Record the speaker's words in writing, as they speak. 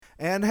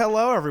And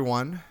hello,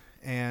 everyone,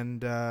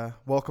 and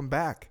welcome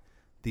back.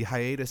 The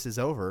hiatus is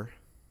over.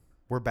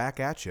 We're back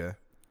at you.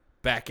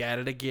 Back at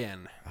it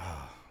again.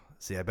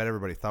 See, I bet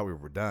everybody thought we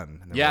were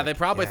done. And Yeah, were they like,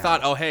 probably yeah.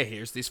 thought, oh, hey,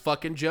 here's these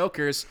fucking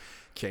jokers.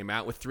 Came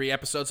out with 3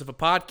 episodes of a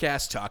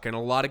podcast talking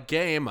a lot of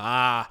game.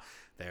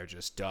 They're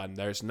just done.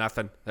 There's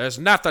nothing.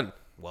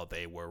 Well,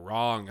 they were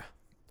wrong.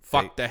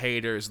 Fuck the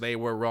haters. They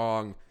were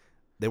wrong.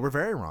 They were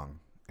very wrong.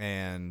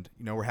 And,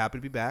 we're happy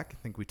to be back.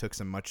 I think we took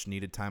some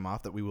much-needed time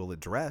off that we will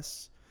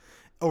address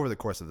over the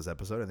course of this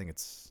episode. I think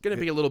it's Going to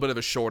be a little bit of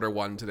a shorter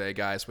one today,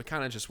 guys. We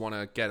kind of just want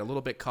to get a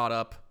little bit caught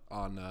up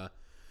on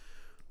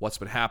what's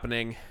been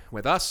happening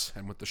with us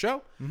and with the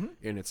show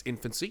in its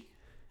infancy.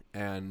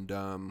 And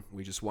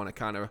we just want to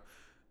kind of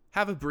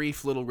have a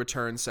brief little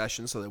return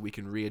session so that we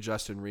can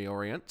readjust and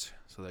reorient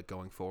so that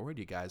going forward,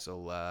 you guys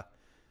will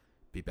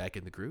be back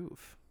in the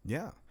groove.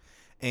 Yeah.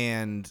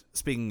 And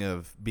speaking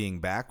of being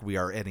back, we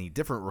are in a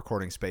different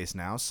recording space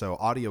now, so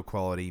audio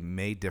quality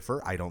may differ.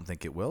 I don't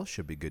think it will.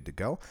 Should be good to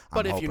go.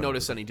 But if you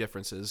notice any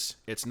differences,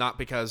 it's not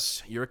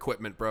because your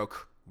equipment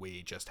broke.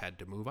 We just had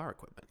to move our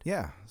equipment.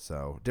 Yeah,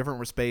 so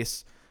different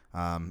space.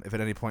 If at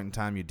any point in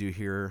time you do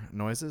hear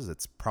noises,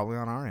 it's probably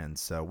on our end.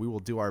 So we will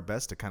do our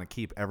best to kind of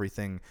keep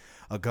everything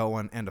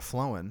a-going and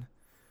a-flowing.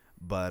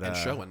 But, and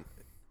showing.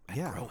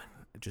 And growing.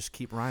 Just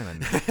keep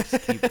rhyming.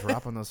 Just keep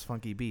dropping those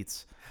funky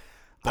beats.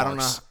 Bars. I don't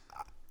know.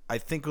 I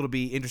think it'll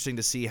be interesting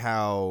to see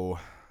how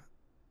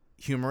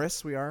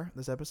humorous we are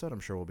this episode. I'm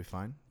sure we'll be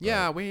fine.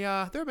 Yeah, we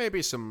there may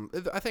be some.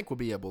 I think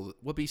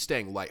we'll be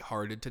staying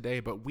lighthearted today,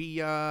 but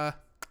we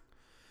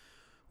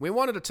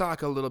wanted to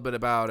talk a little bit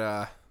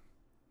about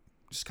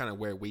just kind of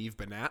where we've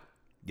been at.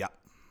 Yeah.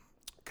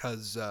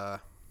 Because I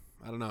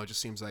don't know, it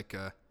just seems like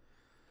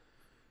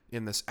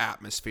in this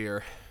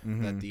atmosphere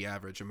that the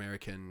average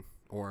American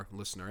or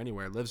listener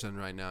anywhere lives in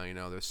right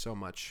now, there's so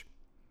much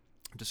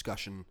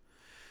discussion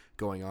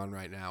going on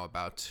right now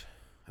about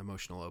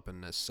emotional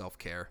openness,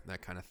 self-care,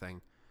 that kind of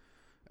thing.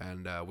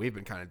 And we've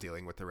been kind of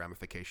dealing with the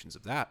ramifications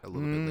of that a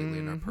little bit lately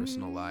in our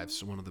personal lives.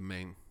 So one of the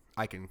main,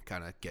 I can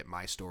kind of get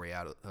my story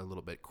out a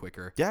little bit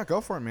quicker. Yeah, go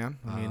for it, man.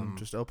 I mean,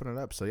 just open it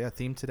up. So yeah,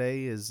 theme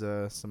today is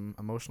some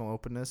emotional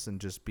openness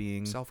and just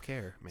being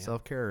self-care, man.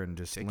 Self-care and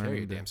just take care of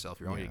your damn self.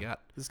 You're all you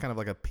got. This is kind of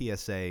like a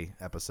PSA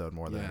episode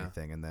more than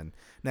anything. And then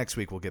next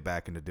week we'll get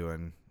back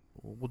into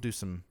we'll do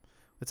some.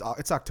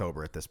 It's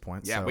October at this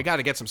point. Yeah, so we got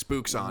to get some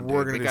spooks on.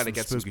 We're dude. gonna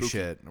get some spooky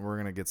shit. And we're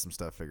gonna get some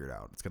stuff figured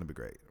out. It's gonna be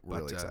great. We're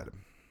really excited.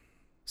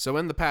 So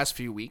in the past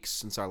few weeks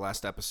since our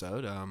last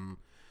episode,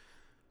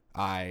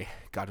 I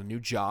got a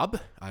new job.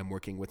 I'm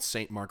working with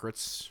St.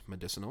 Margaret's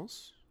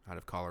Medicinals out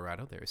of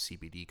Colorado. They're a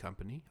CBD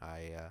company.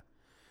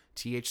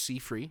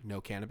 THC free,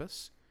 no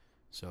cannabis.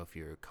 So if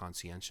you're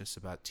conscientious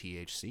about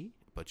THC,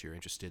 but you're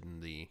interested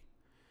in the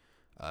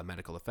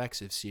medical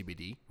effects of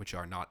CBD, which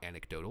are not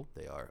anecdotal,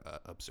 they are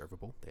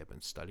observable. They have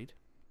been studied.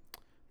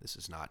 This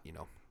is not,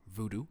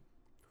 voodoo.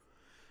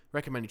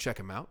 Recommend you check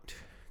them out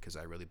because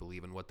I really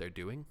believe in what they're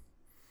doing.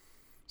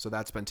 So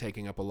that's been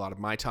taking up a lot of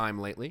my time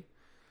lately.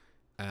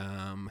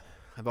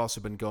 I've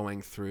also been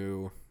going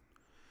through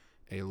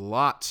a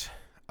lot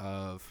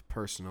of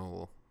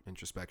personal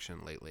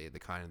introspection lately, the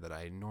kind that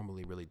I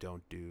normally really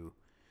don't do,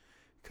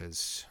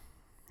 because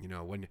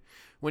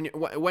when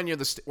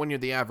you're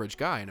the average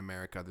guy in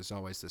America, there's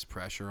always this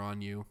pressure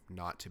on you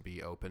not to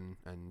be open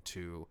and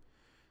to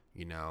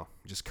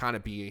just kind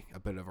of be a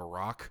bit of a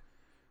rock.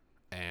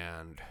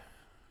 And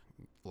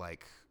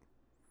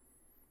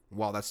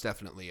while that's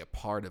definitely a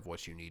part of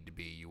what you need to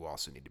be, you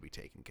also need to be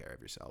taking care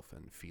of yourself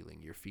and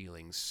feeling your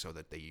feelings so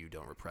that you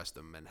don't repress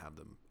them and have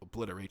them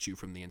obliterate you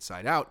from the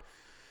inside out.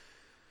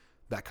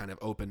 That kind of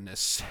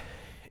openness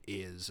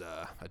is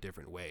a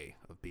different way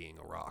of being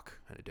a rock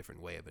and a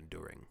different way of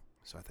enduring.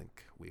 So I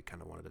think we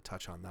kind of wanted to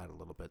touch on that a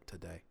little bit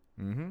today.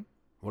 Mm-hmm.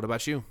 What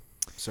about you,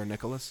 Sir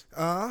Nicholas?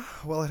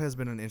 Well, it has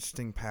been an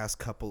interesting past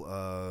couple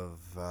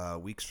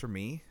of weeks for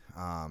me.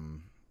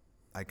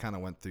 I kind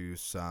of went through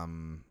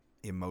some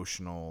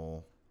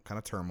emotional kind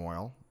of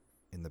turmoil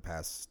in the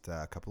past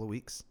couple of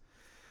weeks.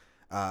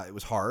 It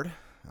was hard,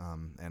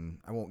 and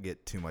I won't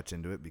get too much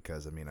into it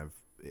because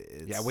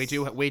we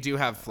do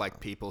have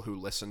people who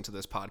listen to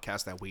this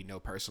podcast that we know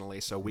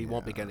personally, so we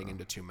won't be getting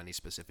into too many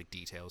specific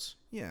details.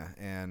 Yeah,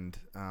 and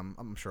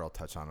I'm sure I'll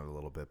touch on it a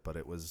little bit, but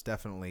it was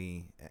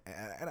definitely,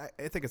 and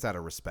I think it's out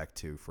of respect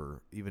too,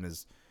 for even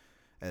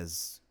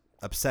as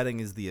upsetting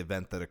as the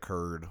event that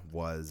occurred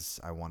was,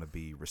 I want to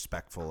be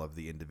respectful of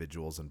the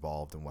individuals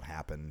involved and what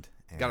happened.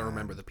 Got to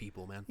remember the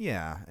people, man.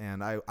 Yeah,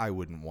 and I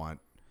wouldn't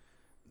want,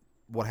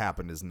 what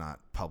happened is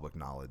not public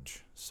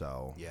knowledge,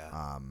 so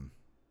yeah.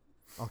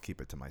 I'll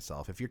keep it to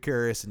myself. If you're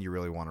curious and you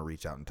really want to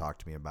reach out and talk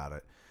to me about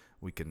it,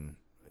 we can,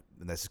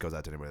 and this goes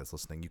out to anybody that's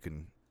listening, you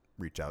can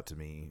reach out to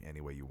me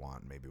any way you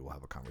want. Maybe we'll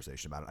have a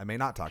conversation about it. I may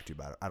not talk to you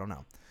about it. I don't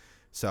know.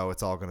 So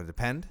it's all going to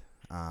depend.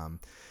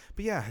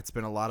 But yeah, it's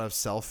been a lot of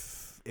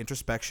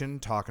self-introspection,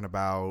 talking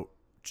about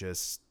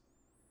just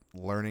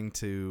learning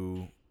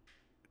to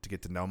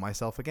get to know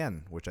myself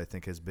again, which I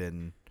think has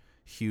been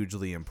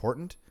hugely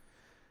important.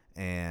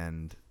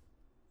 And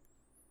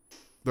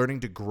learning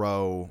to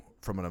grow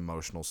from an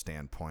emotional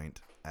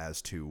standpoint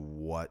as to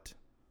what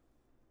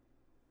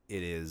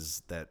it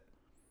is that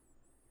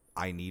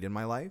I need in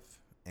my life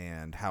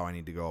and how I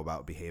need to go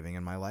about behaving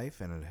in my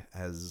life. And it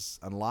has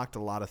unlocked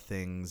a lot of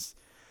things,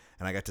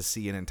 and I got to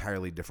see an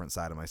entirely different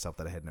side of myself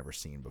that I had never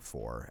seen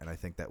before. And I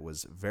think that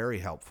was very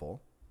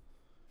helpful.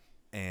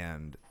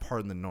 And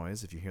pardon the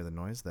noise. If you hear the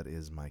noise, that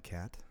is my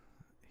cat.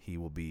 He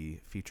will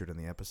be featured in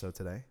the episode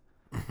today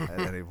at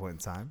any point in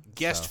time.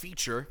 Guest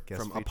feature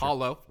Guest from feature,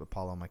 Apollo.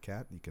 Apollo, my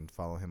cat. You can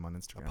follow him on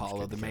Instagram.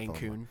 Apollo the Maine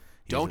Coon.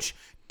 He's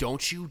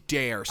Don't you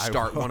dare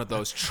start one of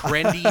those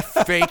trendy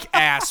fake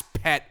ass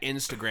pet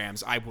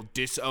Instagrams. I will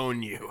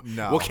disown you.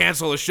 No. We'll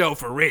cancel the show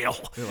for real.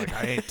 You're like,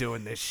 I ain't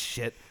doing this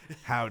shit.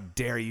 How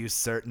dare you,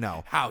 sir?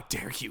 No. How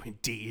dare you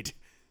indeed.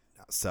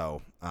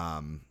 So,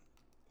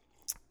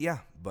 yeah,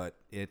 but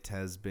it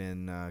has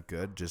been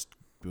good just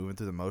moving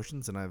through the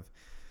motions, and I've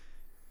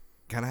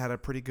kind of had a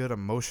pretty good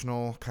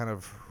emotional kind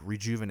of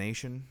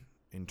rejuvenation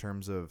in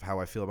terms of how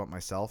I feel about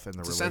myself and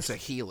the It's a sense of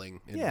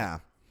healing. Yeah.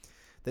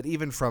 That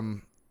even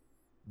from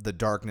the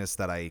darkness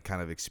that I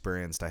kind of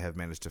experienced, I have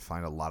managed to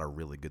find a lot of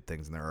really good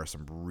things, and there are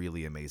some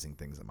really amazing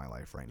things in my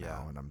life right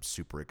now, and I'm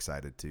super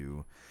excited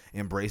to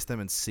embrace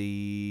them and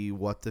see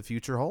what the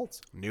future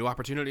holds. New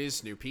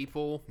opportunities, new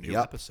people, new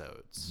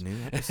episodes. New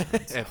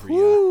episodes. every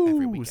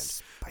weekend.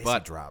 Spicy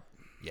drop.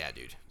 Yeah,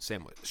 dude.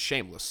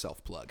 Shameless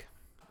self-plug.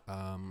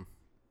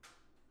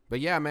 But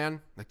yeah, man.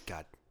 Like,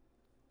 God,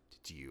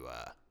 did you...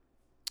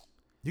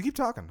 You keep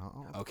talking.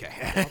 Okay.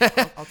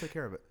 I'll take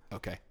care of it.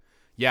 Okay.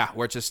 Yeah,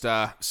 we're just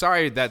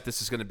sorry that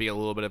this is going to be a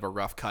little bit of a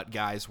rough cut,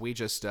 guys. We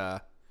just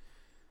I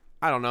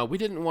don't know. We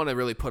didn't want to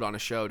really put on a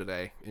show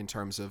today in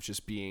terms of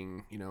just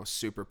being,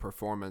 super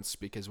performance,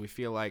 because we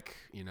feel like,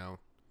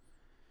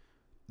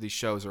 these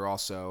shows are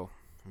also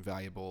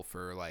valuable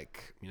for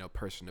like,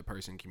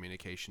 person-to-person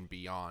communication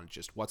beyond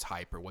just what's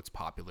hype or what's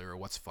popular or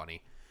what's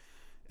funny.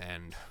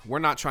 And we're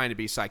not trying to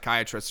be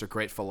psychiatrists or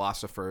great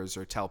philosophers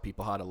or tell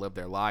people how to live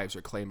their lives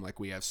or claim like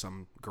we have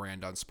some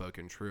grand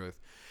unspoken truth.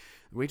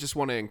 We just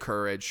want to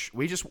encourage.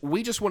 We just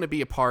want to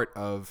be a part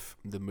of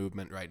the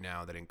movement right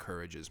now that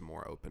encourages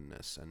more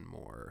openness and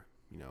more,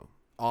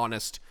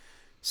 honest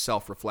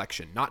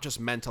self-reflection, not just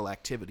mental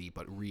activity,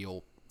 but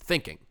real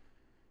thinking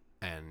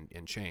and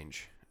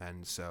change.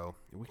 And so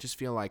we just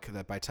feel like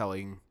that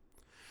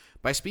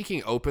by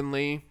speaking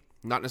openly,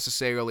 not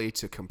necessarily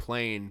to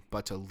complain,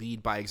 but to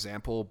lead by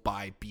example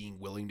by being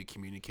willing to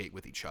communicate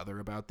with each other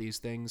about these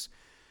things,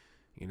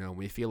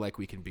 we feel like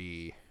we can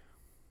be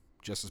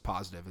just as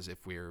positive as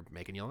if we're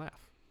making you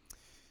laugh.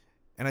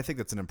 And I think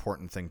that's an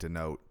important thing to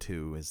note,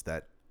 too, is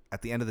that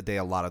at the end of the day,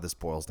 a lot of this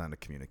boils down to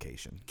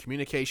communication.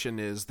 Communication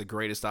is the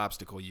greatest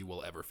obstacle you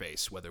will ever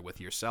face, whether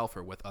with yourself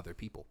or with other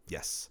people.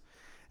 Yes.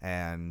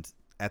 And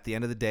at the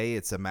end of the day,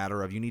 it's a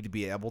matter of you need to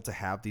be able to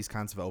have these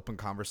kinds of open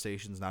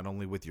conversations, not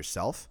only with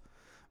yourself,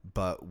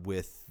 but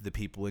with the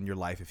people in your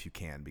life if you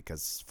can,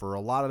 because for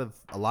a lot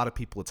of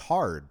people, it's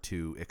hard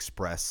to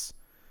express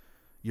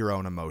your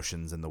own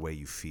emotions and the way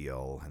you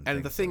feel.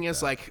 And the thing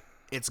is, like,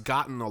 it's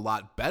gotten a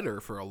lot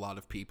better for a lot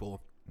of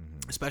people,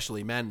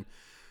 especially men,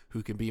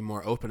 who can be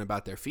more open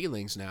about their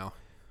feelings now.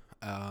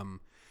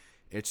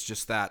 It's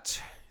just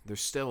that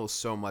there's still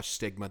so much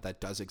stigma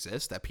that does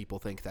exist, that people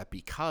think that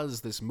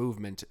because this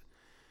movement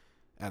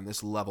and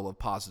this level of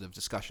positive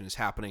discussion is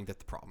happening, that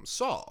the problem's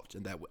solved,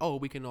 and that,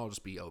 we can all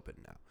just be open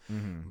now.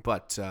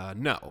 But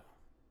no,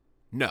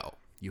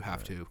 you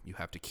have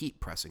to keep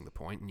pressing the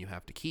point, and you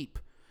have to keep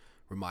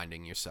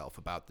reminding yourself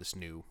about this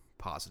new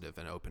positive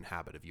and open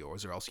habit of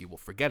yours, or else you will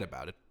forget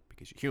about it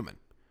because you're human.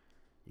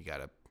 You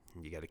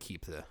gotta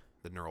keep the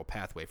neural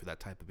pathway for that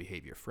type of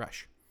behavior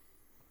fresh.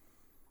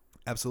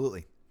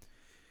 Absolutely.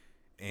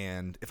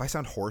 And if I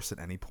sound hoarse at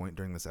any point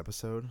during this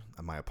episode,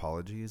 my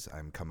apologies.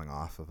 I'm coming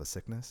off of a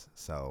sickness,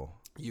 so...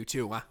 You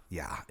too, huh?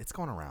 Yeah, it's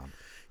going around.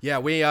 Yeah,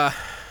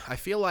 I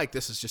feel like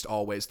this is just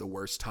always the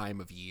worst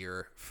time of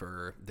year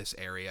for this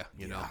area,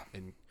 you know?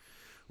 And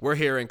we're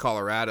here in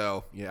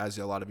Colorado, as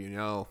a lot of you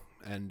know,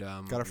 and...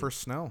 got our first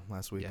snow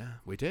last week. Yeah,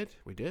 we did.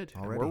 Already.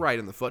 And we're right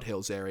in the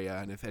foothills area,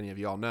 and if any of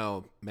y'all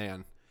know,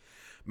 man...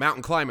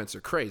 Mountain climates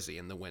are crazy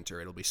in the winter.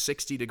 It'll be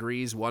 60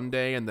 degrees one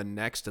day, and the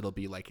next it'll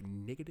be like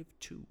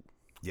 -2.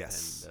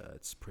 Yes. And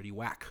it's pretty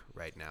whack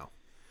right now.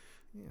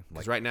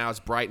 Because Like, right now it's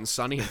bright and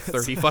sunny and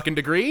 30 fucking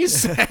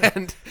degrees.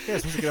 And yeah,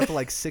 it's supposed to get up to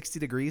like 60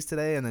 degrees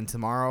today, and then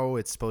tomorrow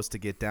it's supposed to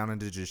get down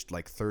into just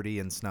like 30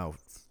 and snow,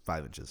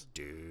 5 inches.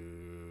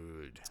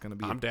 dude, It's gonna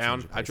be. I'm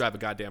down. I drive a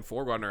goddamn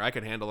 4Runner. I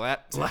can handle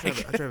that. I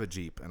drive a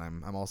Jeep, and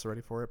I'm also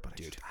ready for it. But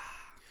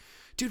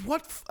Dude,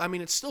 I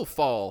mean, it's still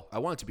fall. I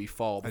want it to be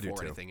fall I do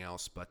before too. anything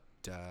else, but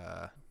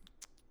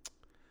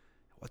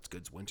what's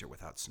good's winter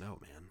without snow,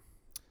 man?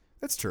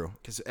 that's true.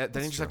 Because then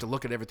you just have to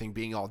look at everything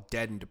being all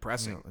dead and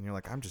depressing. And you're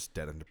like, I'm just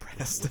dead and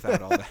depressed.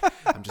 Without all that,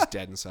 I'm just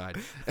dead inside.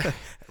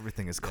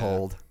 Everything is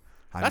cold.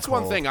 That's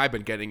one thing I've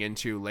been getting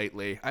into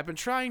lately. I've been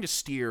trying to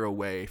steer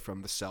away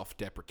from the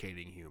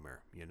self-deprecating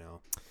humor, you know?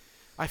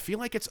 I feel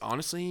like it's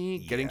honestly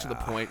getting to the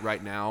point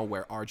right now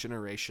where our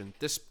generation,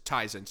 this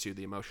ties into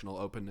the emotional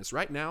openness.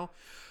 Right now,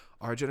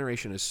 Our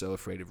generation is so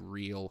afraid of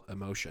real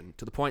emotion,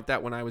 to the point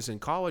that when I was in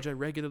college, I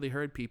regularly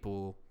heard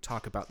people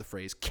talk about the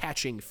phrase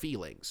catching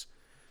feelings,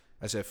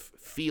 as if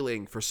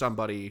feeling for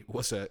somebody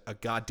was a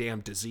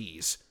goddamn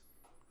disease.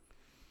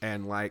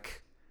 And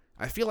like,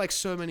 I feel like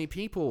so many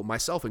people,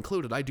 myself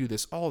included, I do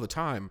this all the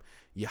time.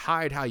 You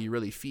hide how you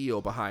really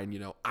feel behind,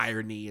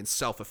 irony and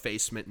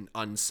self-effacement and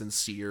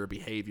unsincere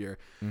behavior.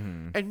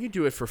 Mm-hmm. And you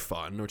do it for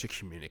fun or to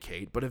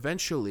communicate, but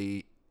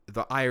eventually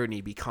the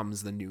irony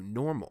becomes the new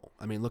normal.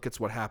 I mean, look at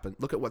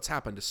what's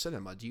happened to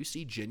cinema. Do you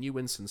see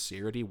genuine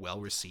sincerity well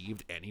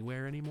received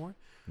anywhere anymore?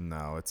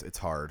 No, it's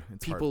hard.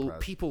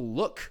 People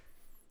look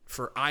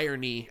for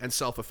irony and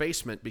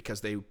self-effacement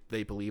because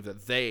they believe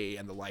that they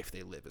and the life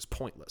they live is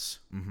pointless.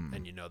 Mm-hmm.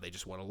 And, they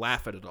just want to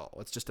laugh at it all.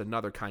 It's just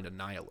another kind of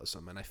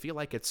nihilism. And I feel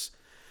like it's,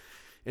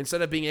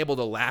 instead of being able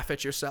to laugh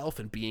at yourself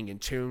and being in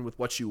tune with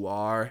what you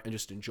are and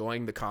just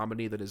enjoying the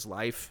comedy that is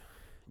life,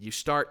 you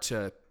start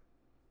to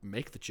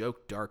make the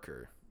joke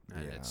darker.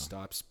 And it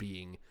stops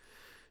being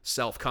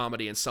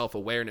self-comedy and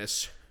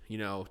self-awareness,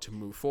 to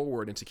move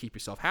forward and to keep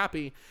yourself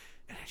happy.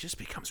 And it just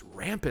becomes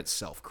rampant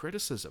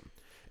self-criticism.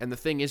 And the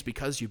thing is,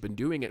 because you've been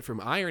doing it from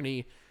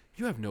irony,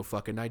 you have no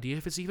fucking idea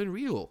if it's even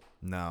real.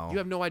 No. You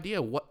have no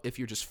idea if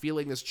you're just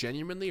feeling this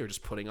genuinely or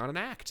just putting on an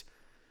act.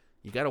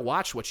 You got to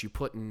watch what you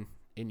put in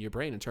your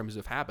brain in terms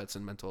of habits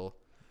and mental.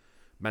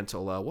 What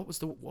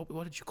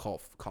did you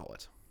call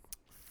it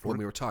when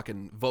we were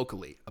talking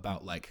vocally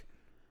about like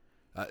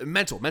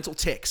mental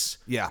ticks?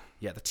 Yeah,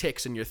 the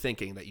ticks in your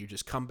thinking that you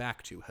just come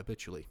back to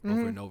habitually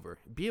over and over.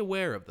 Be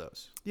aware of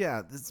those.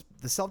 Yeah,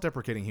 the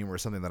self-deprecating humor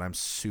is something that I'm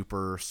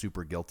super,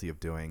 super guilty of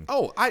doing.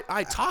 Oh,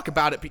 I talk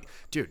about it,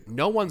 dude.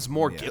 No one's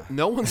more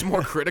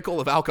critical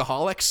of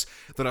alcoholics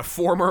than a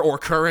former or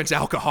current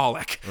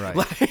alcoholic. Right.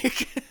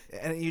 Like,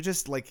 and you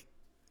just like,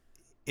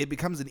 it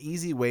becomes an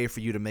easy way for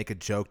you to make a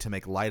joke, to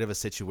make light of a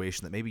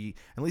situation that maybe,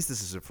 at least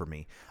this is it for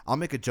me, I'll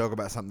make a joke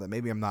about something that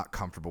maybe I'm not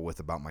comfortable with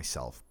about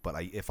myself. But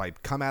if I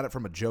come at it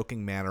from a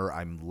joking manner,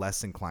 I'm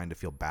less inclined to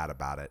feel bad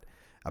about it,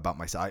 about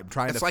myself. I'm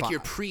trying it's like you're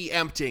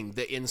preempting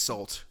the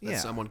insult that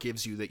someone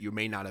gives you that you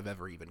may not have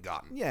ever even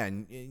gotten. Yeah,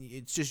 and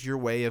it's just your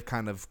way of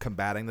kind of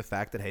combating the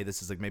fact that, hey,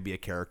 this is like maybe a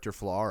character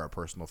flaw or a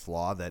personal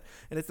flaw that,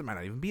 and it might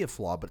not even be a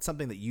flaw, but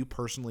something that you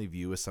personally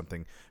view as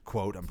something,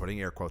 quote, I'm putting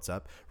air quotes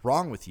up,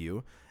 wrong with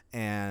you.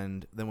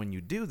 And then when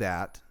you do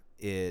that,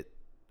 it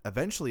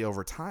eventually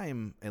over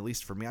time, at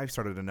least for me, I've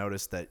started to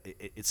notice that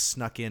it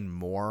snuck in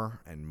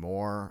more and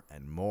more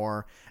and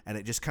more, and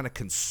it just kind of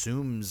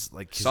consumes.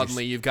 Like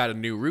suddenly you've got a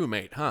new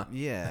roommate, huh?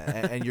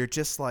 Yeah, and you're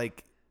just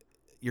like,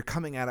 you're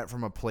coming at it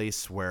from a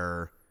place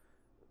where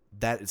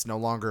that it's no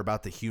longer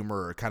about the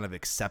humor or kind of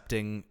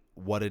accepting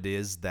what it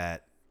is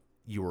that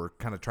you were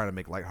kind of trying to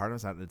make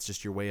lighthearted. It's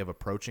just your way of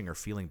approaching or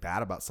feeling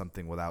bad about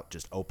something without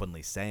just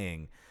openly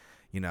saying,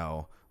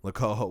 like,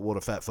 oh, what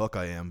a fat fuck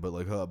I am, but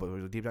like,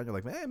 but deep down you're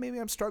like, maybe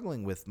I'm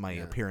struggling with my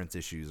appearance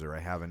issues, or I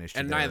have an issue.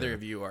 And neither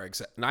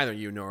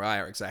you nor I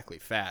are exactly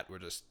fat. We're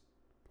just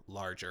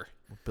larger.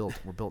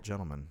 We're built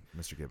gentlemen,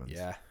 Mr. Gibbons.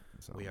 Yeah,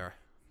 so. We are.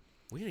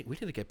 We need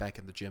to get back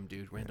in the gym,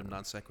 dude. Random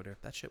non sequitur.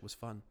 That shit was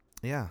fun.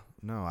 Yeah,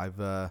 no, I've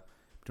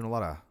doing a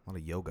lot of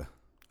yoga.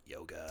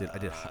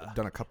 I've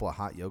done a couple of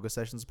hot yoga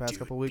sessions the past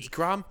couple of weeks.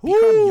 Bikram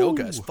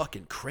yoga is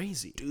fucking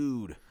crazy,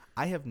 dude.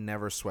 I have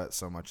never sweat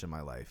so much in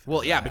my life.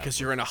 Well, yeah, because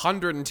you're in a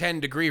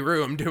 110-degree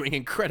room doing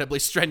incredibly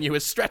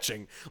strenuous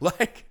stretching.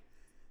 Like,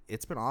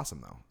 it's been awesome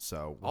though.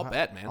 So I'll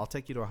bet, man. I'll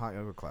take you to a hot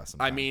yoga class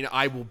sometime. I mean,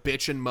 I will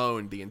bitch and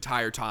moan the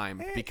entire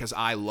time because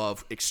I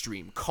love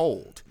extreme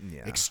cold.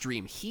 Yeah.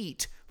 Extreme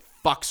heat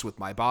fucks with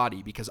my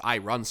body because I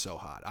run so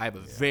hot. I have a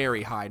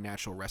very high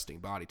natural resting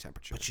body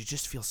temperature. But you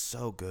just feel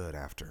so good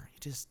after.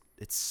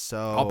 It's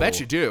so. I'll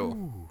bet you do.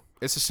 Ooh.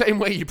 It's the same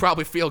way you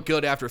probably feel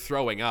good after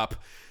throwing up.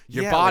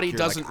 Your body like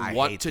doesn't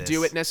want to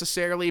do it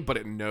necessarily, but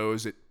it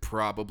knows it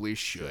probably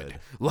should.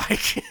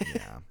 Like,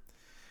 yeah.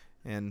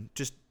 And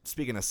just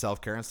speaking of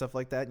self-care and stuff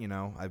like that,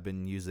 I've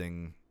been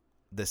using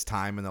this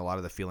time and a lot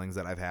of the feelings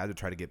that I've had to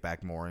try to get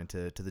back more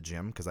into the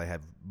gym, because I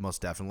have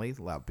most definitely,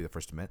 I'll be the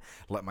first to admit,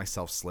 let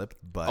myself slip.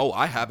 But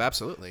I have,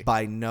 absolutely.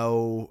 By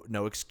no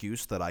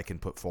excuse that I can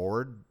put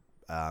forward.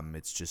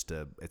 It's just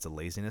it's a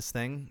laziness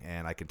thing,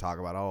 and I can talk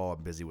about,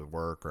 I'm busy with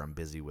work or I'm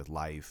busy with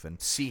life. And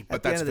see,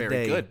 but that's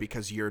very good,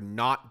 because you're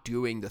not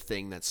doing the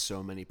thing that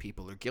so many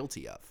people are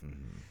guilty of.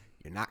 Mm-hmm.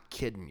 You're not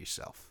kidding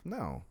yourself.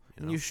 No,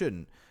 and you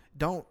shouldn't.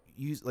 Don't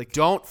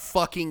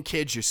fucking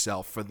kid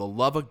yourself, for the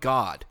love of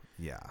God.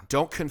 Yeah.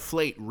 Don't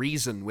conflate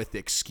reason with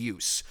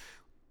excuse.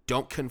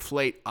 Don't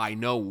conflate, I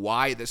know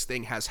why this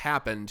thing has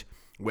happened,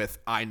 with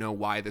I know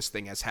why this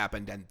thing has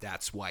happened, and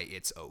that's why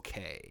it's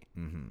okay.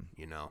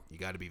 Mm-hmm. You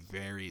got to be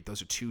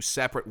those are two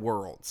separate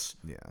worlds.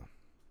 Yeah.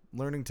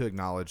 Learning to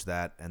acknowledge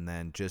that, and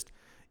then just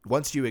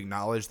once you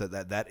acknowledge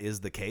that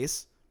is the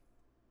case,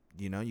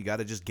 you got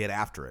to just get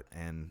after it.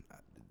 And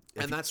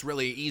that's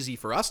really easy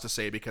for us to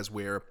say because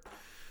we're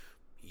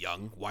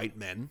young white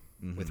men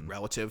with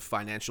relative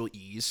financial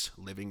ease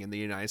living in the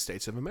United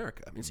States of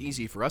America. I mean, it's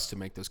easy for us to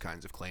make those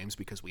kinds of claims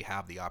because we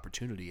have the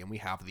opportunity and we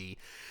have the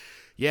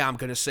yeah, I'm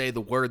going to say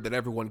the word that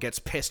everyone gets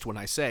pissed when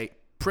I say,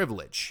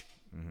 privilege.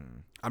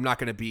 I'm not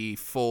going to be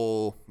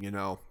full,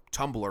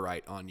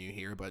 Tumblrite on you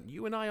here, but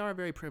you and I are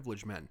very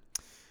privileged men.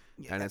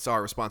 Yeah. And it's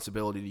our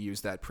responsibility to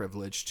use that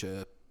privilege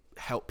to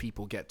help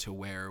people get to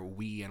where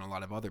we and a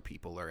lot of other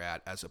people are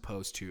at, as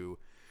opposed to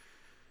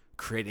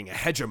creating a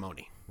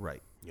hegemony.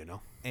 Right.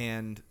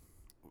 And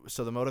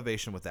so the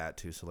motivation with that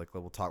too. So like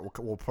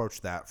we'll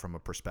approach that from a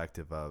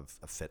perspective of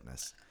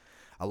fitness.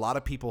 A lot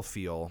of people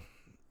feel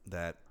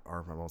that,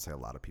 or I won't say a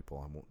lot of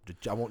people.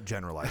 I won't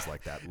generalize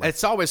like that.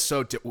 It's always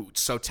so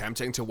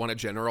tempting to want to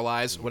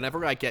generalize.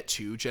 Whenever I get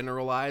too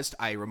generalized,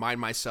 I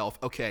remind myself,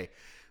 okay,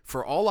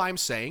 for all I'm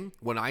saying,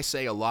 when I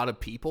say a lot of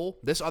people,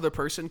 this other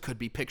person could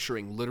be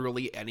picturing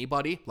literally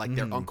anybody, like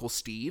their Uncle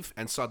Steve,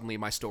 and suddenly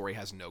my story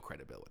has no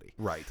credibility.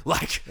 Right.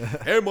 Like,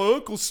 hey, my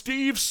Uncle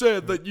Steve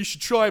said that you should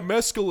try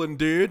mescaline,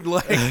 dude.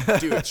 Like,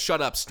 dude, shut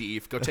up,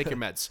 Steve. Go take your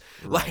meds.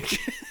 Right. Like,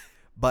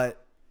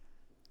 but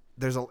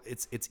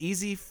it's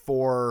easy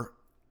for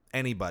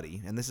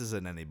anybody, and this is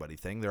an anybody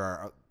thing.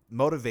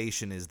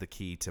 Motivation is the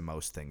key to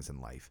most things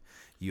in life.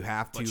 But you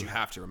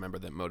have to remember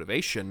that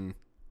motivation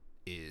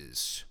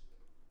is,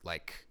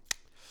 like,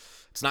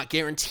 it's not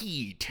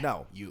guaranteed.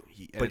 No.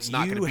 But it's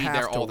not going to be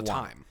there all the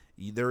time.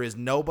 There is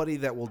nobody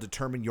that will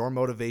determine your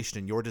motivation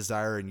and your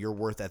desire and your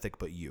worth ethic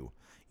but you.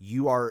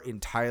 You are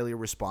entirely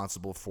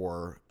responsible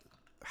for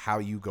how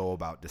you go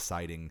about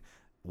deciding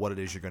what it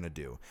is you're going to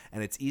do.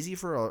 And it's easy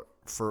for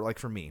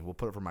me, we'll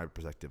put it from my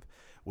perspective.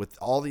 With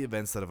all the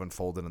events that have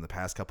unfolded in the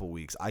past couple of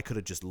weeks, I could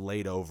have just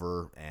laid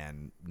over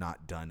and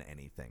not done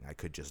anything. I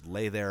could just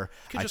lay there.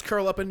 You could just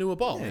curl up into a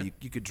ball. Yeah,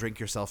 you could drink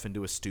yourself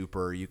into a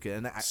stupor. You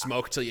can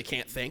smoke till you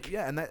can't think.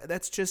 Yeah, and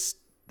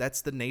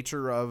that's the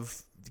nature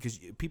of, because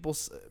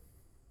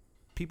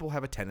people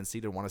have a tendency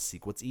to want to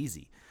seek what's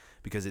easy,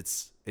 because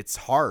it's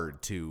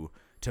hard to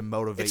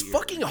motivate. It's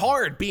fucking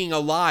hard being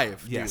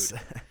alive, dude. Yes.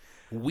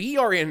 We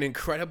are in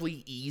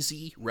incredibly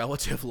easy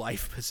relative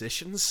life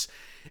positions,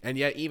 and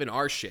yet even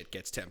our shit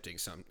gets tempting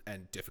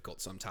and difficult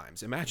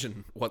sometimes.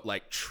 Imagine what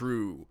like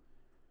true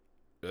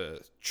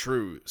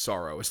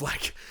sorrow is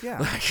like. Yeah.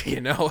 Like,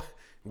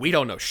 we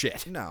don't know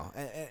shit. No.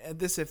 And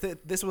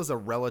this was a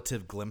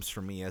relative glimpse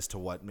for me as to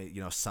what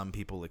some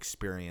people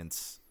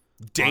experience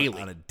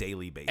daily on a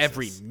daily basis,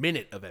 every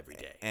minute of every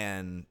day.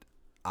 And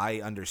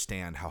I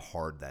understand how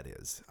hard that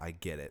is. I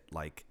get it.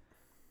 Like,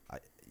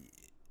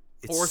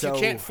 or if you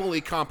can't fully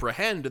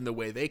comprehend in the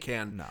way they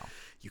can, no,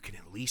 you can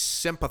at least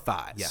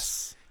sympathize.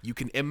 Yes. You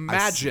can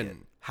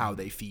imagine how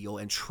they feel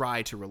and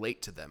try to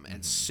relate to them.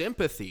 And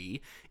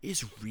sympathy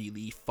is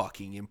really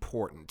fucking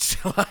important.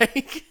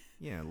 Like,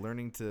 yeah,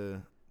 learning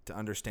to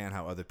understand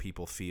how other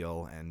people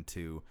feel, and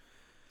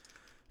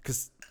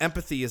because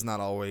empathy is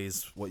not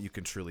always what you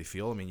can truly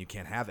feel. I mean, you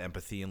can't have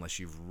empathy unless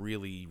you've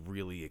really,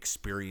 really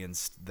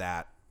experienced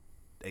that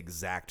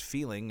exact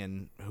feeling,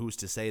 and who's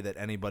to say that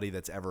anybody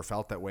that's ever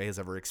felt that way has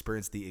ever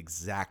experienced the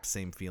exact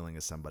same feeling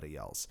as somebody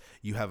else?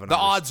 You have the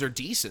odds are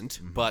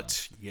decent,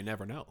 but you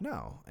never know.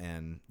 No,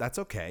 and that's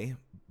okay,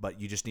 but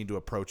you just need to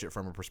approach it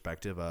from a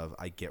perspective of,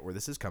 I get where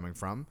this is coming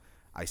from,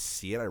 I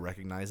see it, I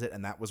recognize it,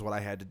 and that was what I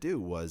had to do.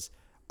 Was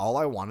all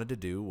I wanted to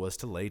do was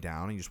to lay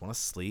down, and you just want to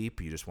sleep,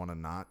 you just want to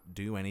not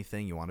do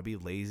anything, you want to be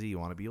lazy, you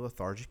want to be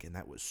lethargic, and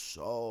that was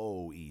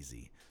so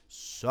easy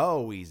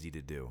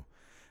to do.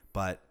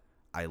 But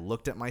I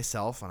looked at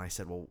myself and I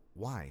said, well,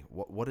 why?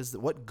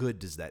 What good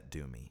does that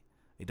do me?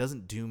 It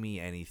doesn't do me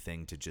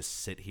anything to just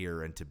sit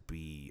here and to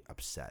be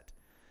upset.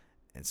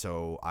 And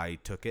so I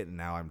took it, and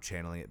now I'm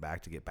channeling it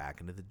back to get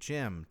back into the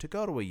gym, to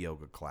go to a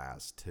yoga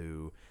class,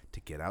 to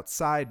get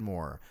outside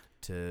more,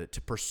 to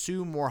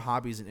pursue more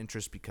hobbies and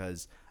interests,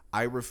 because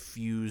I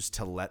refuse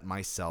to let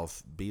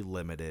myself be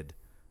limited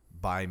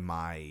by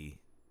my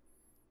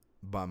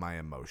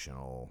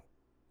emotional,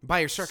 by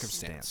your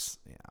circumstance.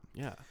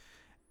 Yeah.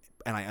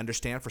 And I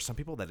understand for some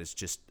people that's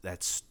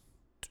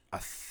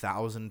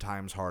 1,000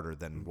 times harder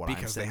than what I'm saying.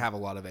 Because they have a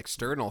lot of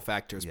external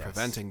factors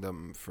preventing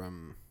them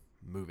from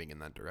moving in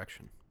that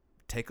direction.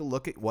 Take a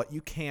look at what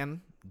you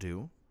can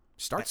do.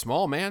 Start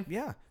small, man.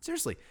 Yeah,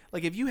 seriously.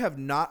 Like, if you have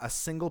not a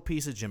single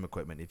piece of gym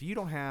equipment, if you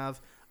don't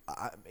have,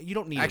 you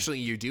don't need. Actually,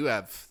 you do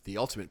have the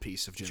ultimate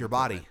piece of gym. It's your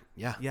equipment.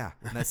 body. Yeah,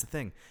 and that's the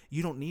thing.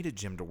 You don't need a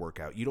gym to work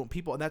out. You don't.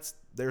 People. And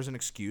there's an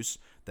excuse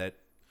that.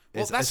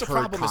 Well, that's the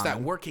problem, is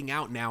that working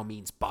out now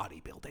means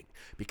bodybuilding,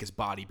 because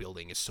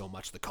bodybuilding is so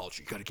much the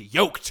culture. You got to get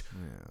yoked.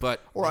 Yeah.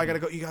 I got to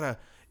go.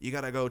 You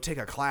gotta go take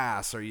a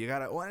class, or you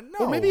gotta. Well,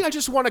 no. Or maybe I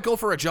just want to go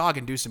for a jog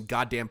and do some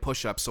goddamn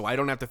push-ups, so I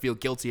don't have to feel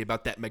guilty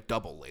about that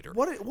McDouble later.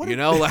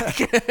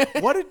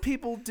 What did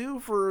people do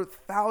for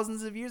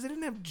thousands of years? They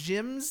didn't have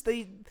gyms.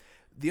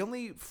 The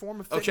only form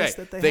of fitness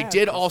that they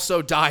did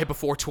also die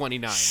before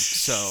 29.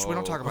 So we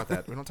don't talk about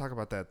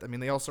that. I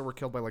mean, they also were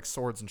killed by like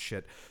swords and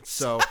shit.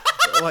 So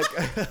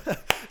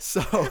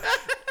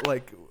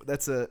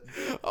that's a.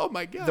 Oh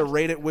my god. The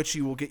rate at which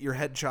you will get your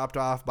head chopped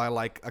off by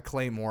like a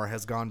claymore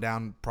has gone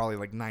down probably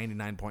like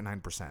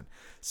 99.9%.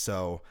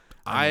 So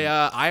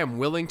I am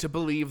willing to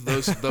believe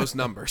those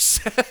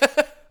numbers.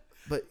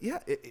 But yeah,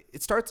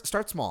 it starts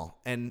small,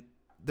 and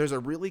there's a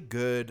really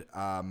good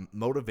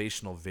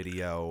motivational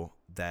video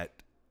that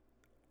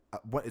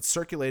it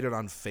circulated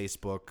on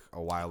Facebook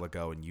a while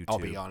ago and YouTube. I'll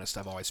be honest,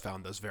 I've always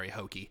found those very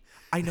hokey.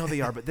 I know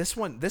they are, but this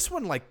one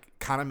like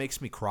kind of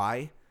makes me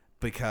cry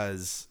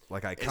because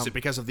like Is it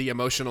because of the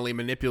emotionally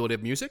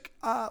manipulative music?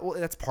 well,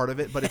 that's part of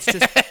it, but it's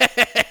just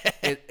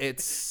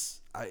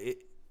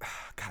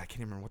God, I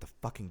can't even remember what the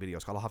fucking video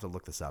is called. I'll have to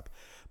look this up.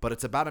 But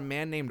it's about a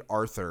man named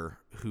Arthur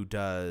who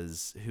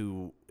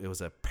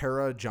was a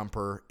para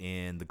jumper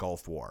in the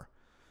Gulf War.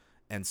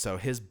 And so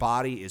his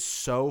body is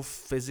so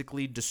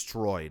physically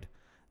destroyed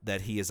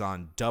that he is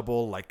on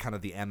double, like kind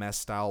of the MS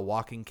style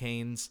walking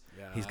canes.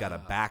 Yeah. He's got a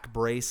back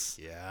brace.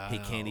 Yeah, He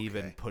can't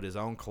even put his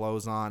own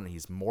clothes on.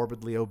 He's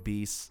morbidly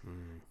obese.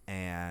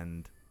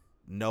 And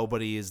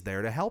nobody is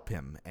there to help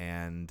him.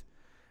 And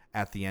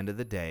at the end of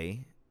the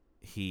day,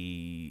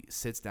 he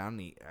sits down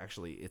and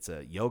it's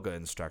a yoga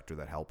instructor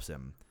that helps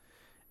him.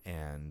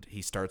 And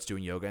he starts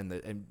doing yoga,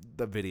 and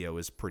the video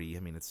is pretty, I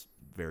mean, it's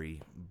very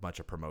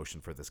much a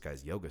promotion for this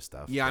guy's yoga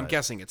stuff. Yeah, I'm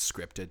guessing it's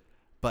scripted.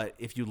 But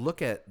if you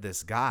look at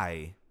this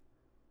guy,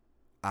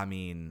 I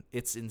mean,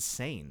 it's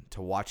insane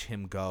to watch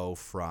him go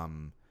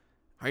from...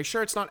 Are you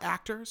sure it's not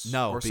actors?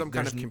 No. Or some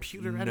kind of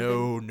computer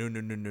editing?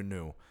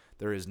 No.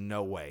 There is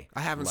no way.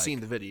 I haven't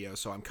seen the video,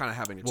 so I'm kind of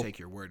having to take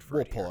your word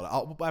for it. We'll pull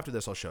it. After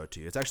this, I'll show it to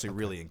you. It's actually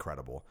really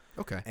incredible.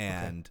 Okay.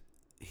 And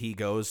he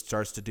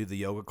starts to do the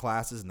yoga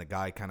classes, and the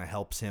guy kind of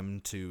helps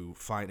him to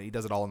find... He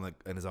does it all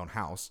in his own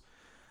house.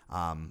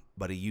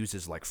 But he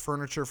uses like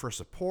furniture for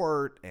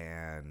support,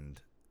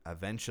 and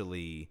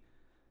eventually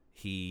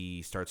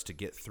he starts to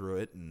get through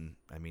it. And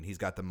I mean, he's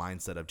got the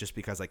mindset of just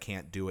because I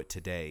can't do it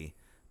today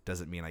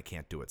doesn't mean I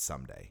can't do it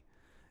someday.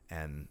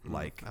 And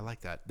like, I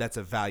like that. That's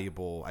a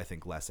valuable, I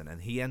think, lesson.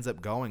 And he ends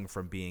up going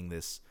from being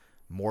this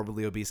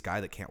morbidly obese guy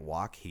that can't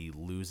walk. He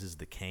loses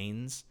the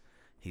canes.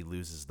 He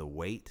loses the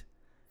weight.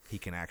 He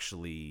can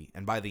actually,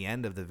 and by the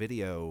end of the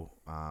video,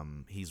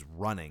 he's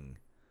running,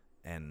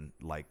 and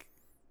like,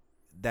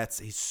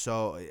 he's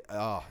so,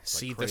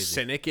 See, like the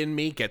cynic in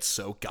me gets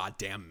so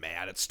goddamn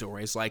mad at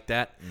stories like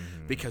that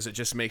because it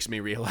just makes me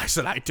realize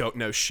that I don't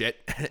know shit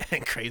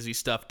and crazy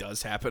stuff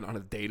does happen on a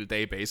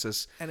day-to-day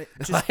basis. And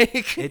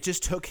it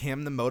just took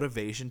him the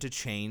motivation to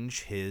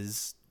change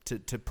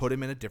to put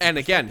him in a different And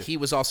again, perspective. he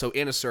was also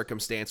in a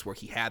circumstance where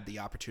he had the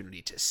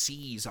opportunity to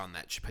seize on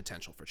that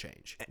potential for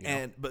change.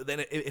 But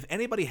then if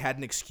anybody had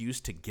an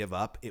excuse to give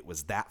up, it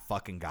was that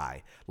fucking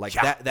guy. Like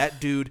Yeah. that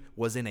dude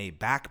was in a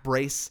back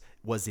brace,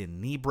 was in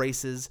knee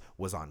braces,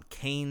 was on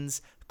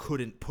canes,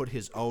 couldn't put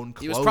his own clothes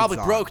on. He was probably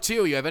broke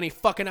too. You have any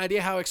fucking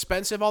idea how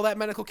expensive all that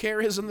medical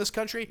care is in this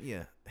country?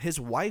 Yeah. His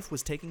wife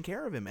was taking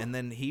care of him, and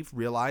then he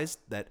realized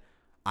that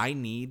I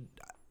need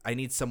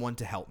someone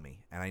to help me,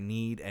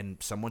 and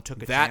someone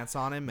took a chance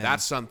on him. And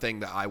That's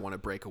something that I want to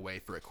break away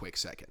for a quick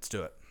second. let's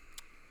do it.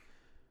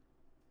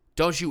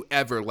 Don't you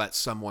ever let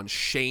someone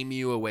shame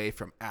you away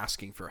from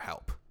asking for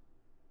help.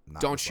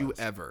 Not Don't with you us.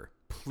 ever.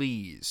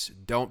 Please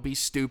don't be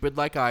stupid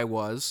like I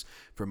was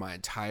for my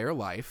entire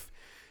life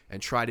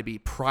and try to be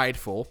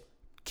prideful.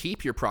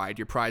 Keep your pride.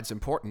 Your pride's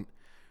important.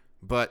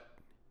 But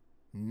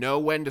know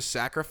when to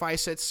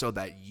sacrifice it so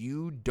that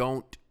you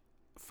don't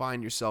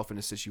find yourself in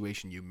a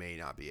situation you may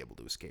not be able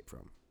to escape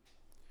from.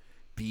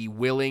 Be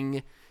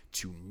willing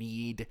to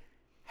need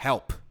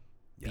help.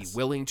 Yes. Be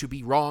willing to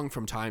be wrong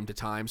from time to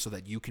time so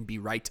that you can be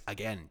right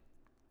again.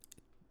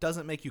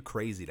 Doesn't make you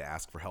crazy to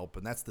ask for help,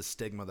 and that's the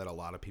stigma that a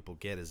lot of people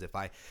get is if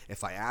I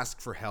ask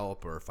for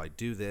help or if I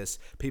do this,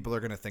 people are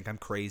going to think I'm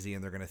crazy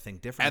and they're going to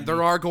think differently. And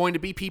there are going to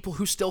be people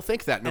who still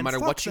think that no And matter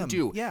fuck what you them.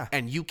 do. Yeah.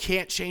 And you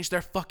can't change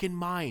their fucking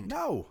mind.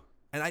 No.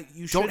 And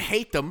you Don't should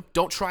hate them.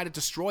 Don't try to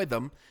destroy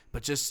them,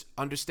 but just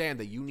understand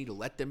that you need to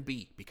let them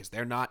be because they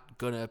don't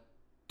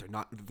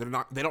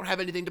have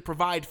anything to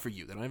provide for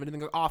you. They don't have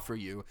anything to offer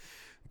you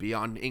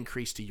beyond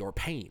increase to your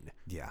pain.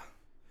 Yeah.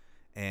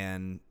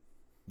 And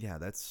yeah,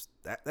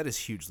 that is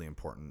hugely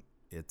important.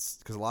 It's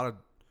because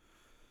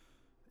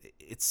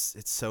it's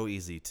so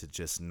easy to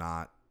just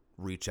not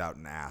reach out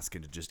and ask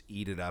and to just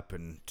eat it up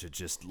and to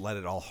just let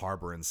it all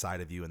harbor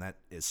inside of you, and that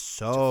is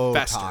so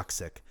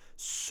toxic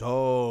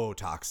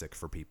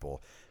for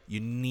people. You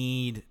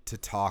need to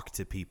talk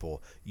to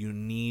people. You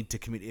need to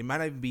communicate. It might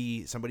not even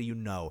be somebody you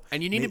know.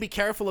 And you need to be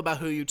careful about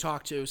who you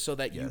talk to so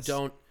that you Yes.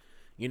 don't,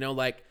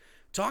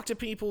 talk to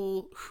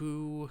people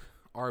who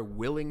are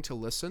willing to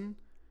listen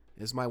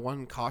is my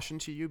one caution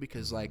to you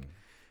because,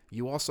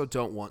 you also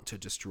don't want to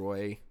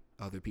destroy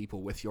other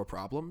people with your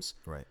problems.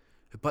 Right.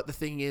 But the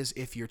thing is,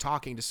 if you're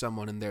talking to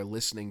someone and they're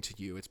listening to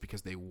you, it's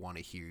because they want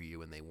to hear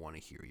you and they want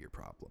to hear your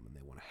problem and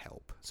they want to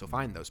help. So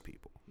find those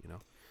people,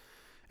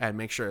 and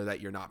make sure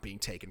that you're not being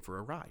taken for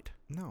a ride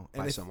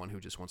by someone who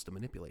just wants to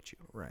manipulate you.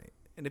 Right.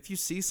 And if you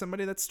see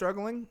somebody that's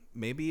struggling,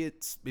 maybe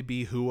it'd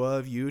behoove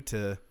of you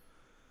to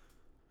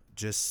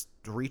just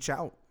reach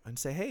out and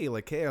say, hey,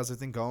 how's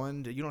everything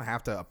going? You don't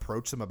have to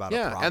approach them about a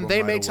Yeah, problem and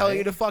they right may tell away.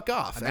 you to fuck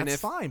off. And that's if,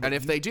 fine, but And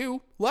if they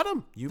do, let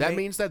them. That may-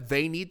 means that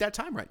they need that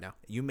time right now.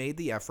 You made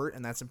the effort,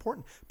 and that's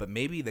important. But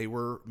maybe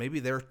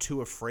they're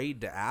too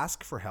afraid to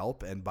ask for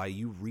help, and by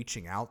you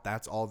reaching out,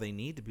 that's all they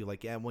need to be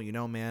like, yeah,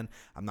 well, man,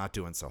 I'm not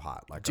doing so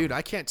hot. Like, Dude,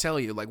 I can't tell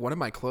you, like, one of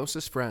my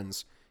closest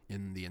friends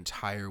in the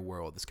entire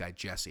world, this guy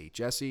Jesse.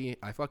 Jesse,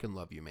 I fucking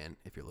love you, man,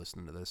 if you're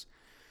listening to this.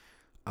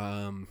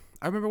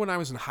 I remember when I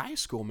was in high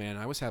school, man,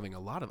 I was having a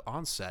lot of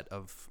onset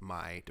of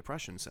my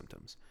depression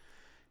symptoms.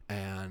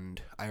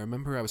 And I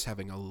remember I was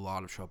having a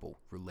lot of trouble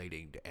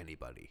relating to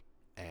anybody.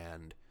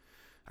 And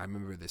I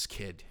remember this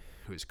kid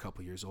who was a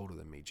couple years older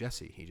than me,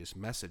 Jesse, he just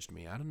messaged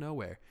me out of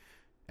nowhere.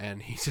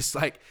 And he just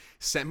like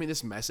sent me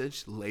this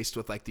message laced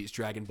with like these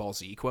Dragon Ball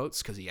Z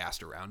quotes because he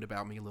asked around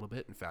about me a little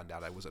bit and found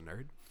out I was a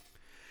nerd.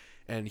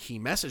 And he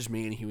messaged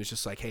me and he was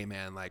just like, hey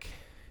man, like,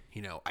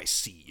 I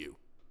see you.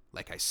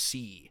 Like, I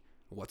see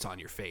what's on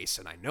your face,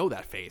 and I know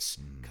that face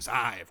because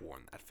I have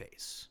worn that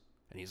face.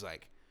 And he's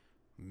like,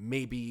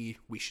 maybe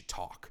we should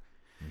talk.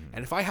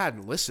 And if I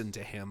hadn't listened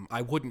to him,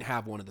 I wouldn't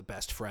have one of the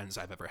best friends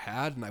I've ever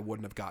had, and I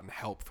wouldn't have gotten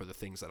help for the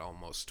things that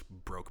almost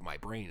broke my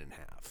brain in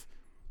half.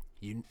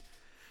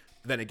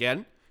 Then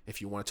again, if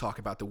you want to talk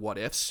about the what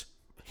ifs,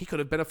 he could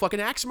have been a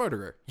fucking axe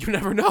murderer. You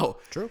never know.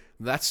 True.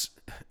 That's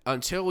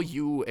until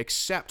you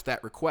accept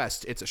that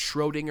request, it's a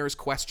Schrodinger's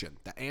question.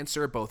 The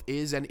answer both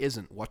is and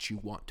isn't what you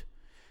want.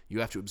 You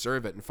have to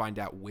observe it and find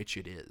out which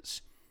it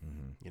is.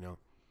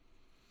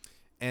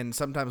 And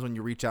sometimes when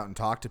you reach out and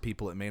talk to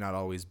people, it may not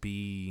always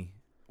be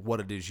what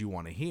it is you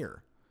want to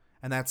hear.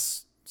 And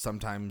that's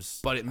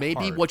sometimes But it may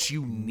be hard. what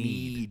you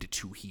need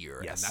to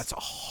hear. Yes. And that's a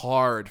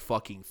hard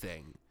fucking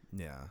thing.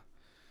 Yeah.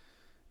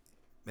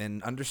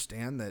 And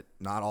understand that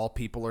not all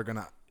people are going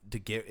to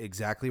get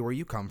exactly where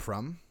you come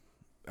from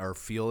or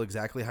feel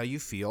exactly how you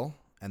feel,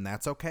 and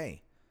that's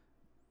okay.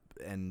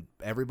 And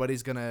every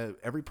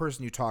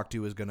person you talk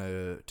to is going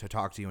to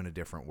talk to you in a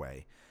different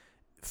way.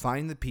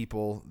 Find the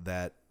people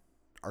that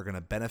are going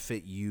to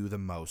benefit you the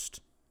most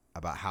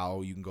about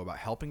how you can go about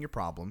helping your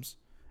problems,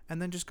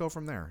 and then just go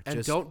from there.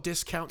 And don't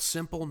discount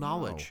simple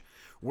knowledge.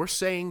 We're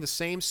saying the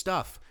same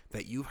stuff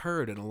that you've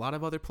heard in a lot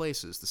of other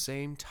places, the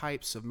same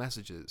types of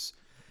messages.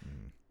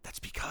 That's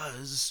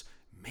because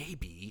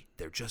maybe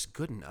they're just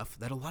good enough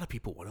that a lot of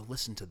people want to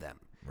listen to them.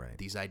 Right.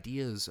 These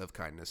ideas of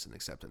kindness and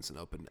acceptance and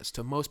openness,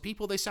 to most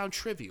people, they sound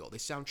trivial. They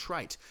sound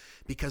trite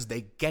because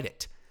they get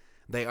it.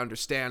 They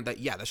understand that,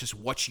 yeah, that's just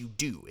what you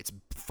do. It's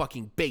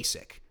fucking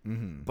basic.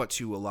 But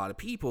to a lot of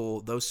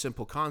people, those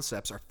simple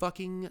concepts are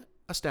fucking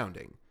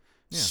astounding.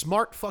 Yeah.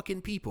 Smart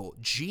fucking people,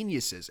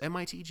 geniuses,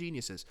 MIT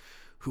geniuses,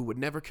 who would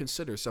never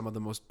consider some of the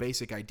most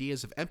basic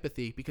ideas of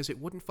empathy because it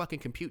wouldn't fucking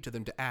compute to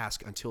them to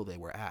ask until they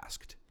were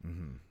asked.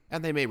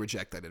 And they may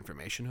reject that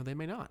information or they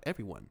may not.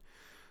 Everyone.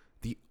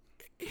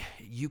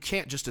 You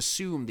can't just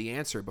assume the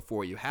answer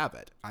before you have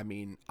it. I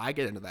mean, I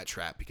get into that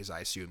trap because I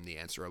assume the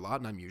answer a lot,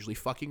 and I'm usually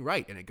fucking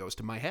right, and it goes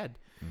to my head.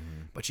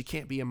 But you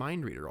can't be a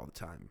mind reader all the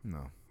time.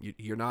 No.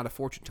 You're not a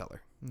fortune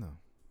teller. No.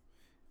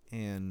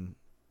 And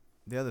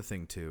the other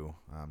thing, too,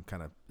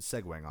 kind of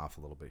segueing off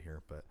a little bit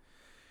here, but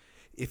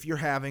if you're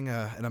having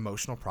an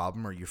emotional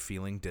problem or you're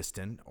feeling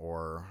distant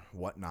or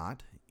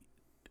whatnot,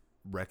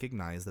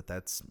 recognize that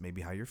that's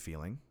maybe how you're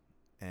feeling.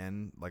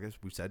 And like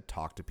we said,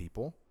 talk to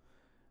people.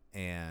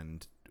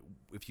 And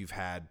if you've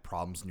had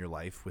problems in your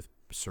life with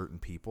certain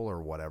people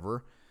or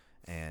whatever,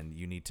 and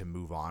you need to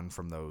move on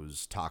from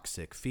those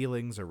toxic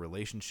feelings or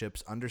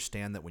relationships,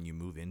 understand that when you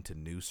move into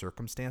new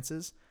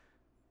circumstances,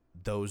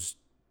 those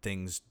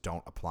things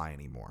don't apply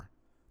anymore.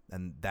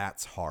 And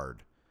that's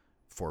hard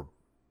for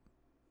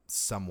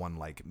someone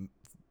like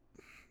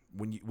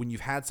when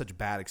you've had such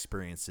bad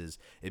experiences,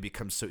 it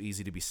becomes so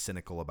easy to be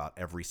cynical about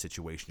every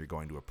situation you're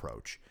going to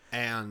approach.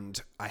 And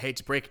I hate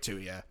to break it to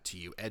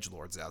you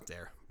edgelords out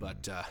there,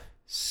 but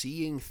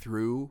seeing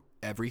through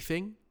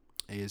everything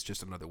is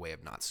just another way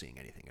of not seeing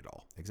anything at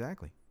all.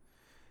 Exactly.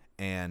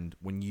 And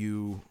when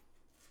you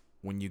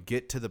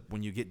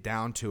get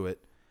down to it,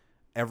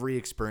 every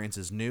experience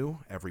is new,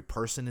 every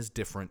person is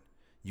different.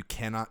 You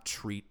can't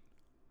treat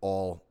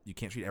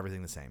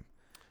everything the same.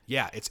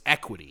 Yeah, it's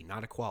equity,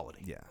 not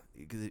equality. Yeah.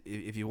 Because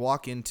if you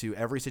walk into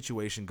every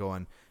situation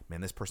going,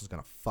 man, this person's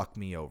going to fuck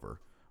me over,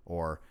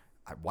 or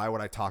why would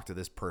I talk to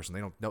this person?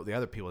 They don't know, the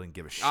other people didn't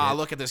give a shit.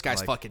 Look at this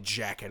guy's fucking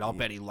jacket. I'll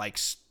bet he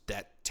likes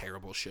that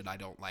terrible shit I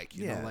don't like.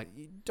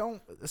 You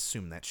don't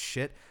assume that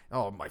shit.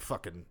 Oh,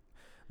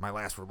 my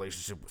last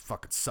relationship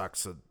fucking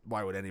sucks, so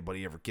why would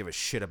anybody ever give a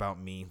shit about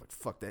me? Like,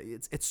 fuck that.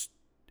 It's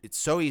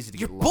so easy to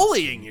get lost. You're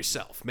bullying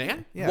yourself,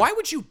 man. Yeah. Why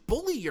would you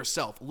bully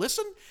yourself?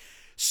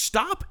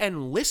 Stop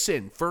and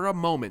listen for a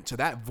moment to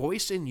that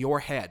voice in your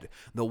head,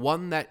 the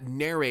one that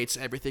narrates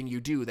everything you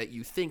do that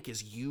you think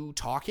is you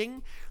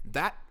talking.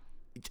 That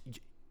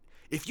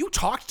if you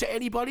talked to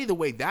anybody the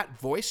way that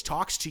voice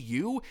talks to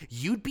you,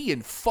 you'd be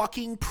in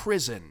fucking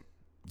prison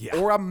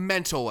or a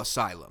mental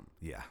asylum.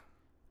 Yeah.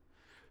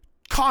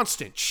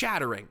 Constant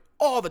chattering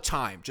all the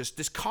time. Just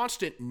this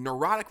constant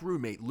neurotic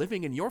roommate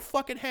living in your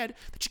fucking head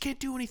that you can't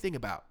do anything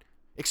about.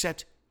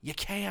 Except you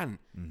can.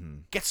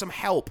 Get some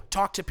help.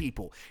 Talk to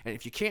people. And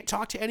if you can't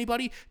talk to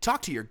anybody,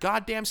 talk to your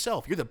goddamn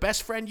self. You're the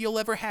best friend you'll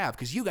ever have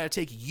because you got to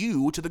take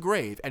you to the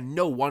grave and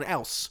no one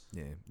else.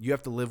 Yeah. You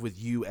have to live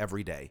with you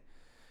every day.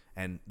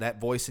 And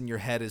that voice in your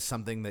head is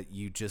something that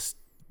you just,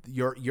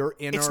 your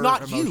inner It's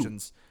not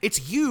emotions. you.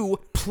 It's you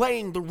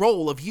playing the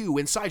role of you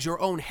inside your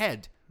own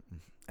head.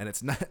 And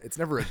it's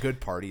never a good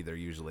part either,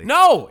 usually.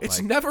 No,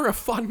 it's never a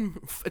fun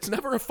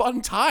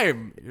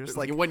time. You're just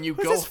like, when you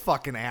who's go this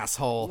fucking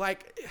asshole?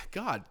 like,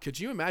 God, could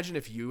you imagine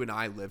if you and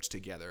I lived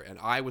together and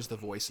I was the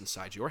voice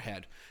inside your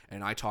head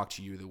and I talked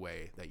to you the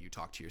way that you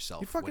talk to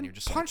yourself You fucking when you're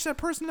just punch that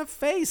person in the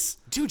face.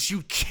 dude,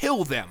 you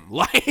kill them.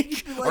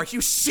 Like, are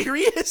you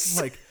serious?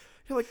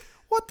 You're like,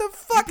 what the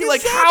fuck You'd be is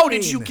like, that how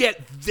mean? did you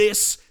get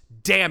this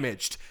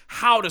damaged?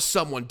 How does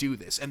someone do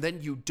this? And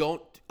then you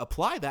don't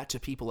apply that to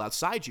people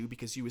outside you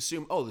because you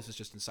assume, oh, this is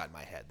just inside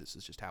my head. This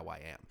is just how I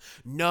am.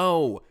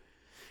 No.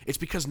 It's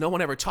because no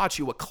one ever taught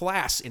you a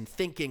class in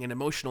thinking and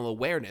emotional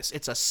awareness.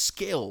 It's a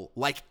skill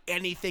like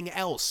anything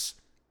else.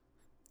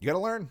 You gotta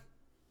learn.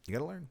 You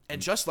gotta learn.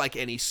 And just like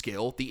any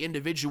skill, the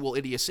individual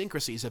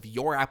idiosyncrasies of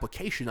your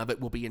application of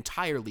it will be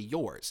entirely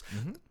yours.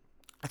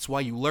 That's why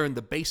you learn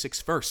the basics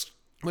first.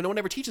 When no one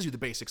ever teaches you the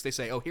basics, they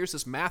say, oh, here's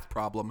this math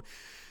problem.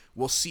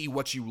 We'll see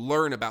what you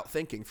learn about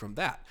thinking from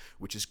that,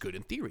 which is good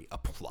in theory,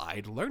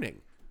 applied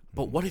learning.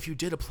 But what if you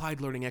did applied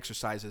learning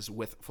exercises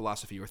with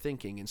philosophy or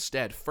thinking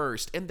instead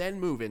first, and then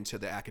move into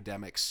the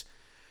academics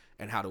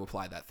and how to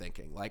apply that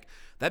thinking? Like,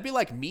 that'd be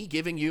like me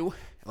giving you,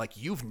 like,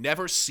 you've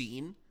never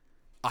seen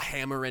a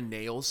hammer and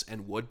nails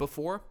and wood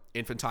before.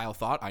 Infantile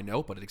thought, I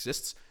know, but it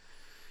exists.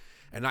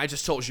 And I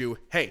just told you,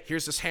 hey,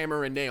 here's this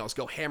hammer and nails.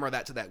 Go hammer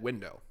that to that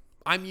window.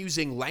 I'm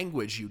using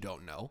language you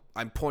don't know.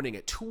 I'm pointing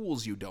at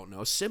tools you don't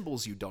know,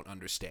 symbols you don't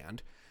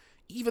understand.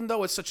 Even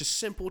though it's such a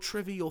simple,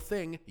 trivial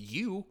thing,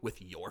 you,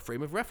 with your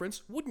frame of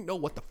reference, wouldn't know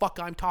what the fuck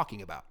I'm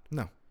talking about.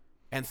 No.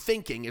 And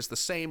thinking is the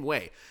same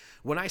way.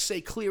 When I say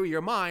clear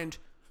your mind,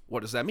 what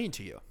does that mean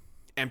to you?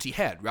 Empty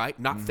head, right?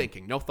 Not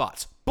thinking, no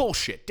thoughts.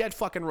 Bullshit, dead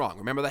fucking wrong.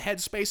 Remember the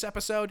headspace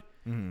episode?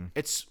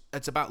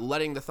 It's about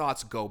letting the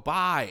thoughts go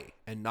by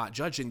and not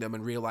judging them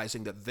and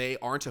realizing that they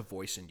aren't a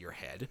voice in your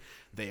head.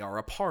 They are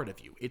a part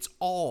of you. It's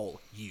all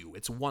you.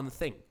 It's one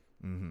thing.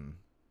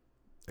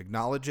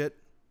 Acknowledge it,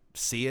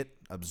 see it,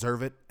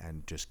 observe it,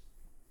 and just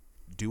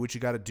do what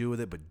you got to do with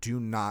it, but do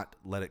not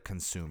let it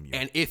consume you.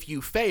 And if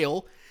you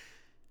fail,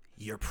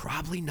 you're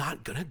probably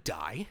not going to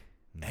die,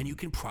 and you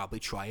can probably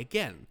try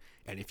again.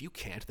 And if you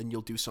can't, then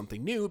you'll do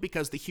something new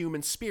because the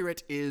human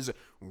spirit is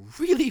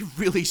really,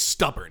 really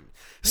stubborn.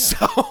 Yeah.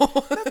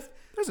 So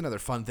there's another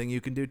fun thing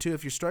you can do too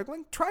if you're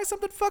struggling. Try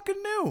something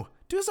fucking new.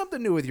 Do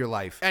something new with your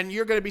life. And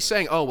you're going to be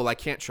saying, oh, well, I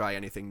can't try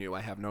anything new.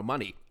 I have no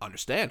money.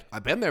 Understand.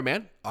 I've been there,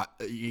 man.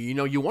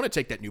 You want to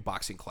take that new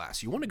boxing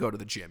class. You want to go to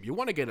the gym. You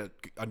want to get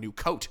a new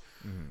coat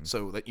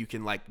so that you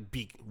can, like,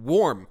 be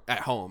warm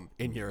at home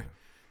in your,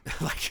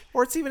 like.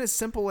 Or it's even as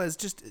simple as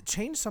just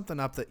change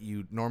something up that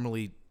you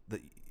normally,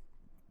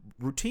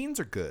 routines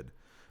are good,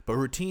 but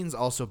routines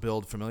also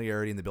build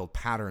familiarity and they build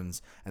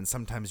patterns, and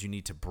sometimes you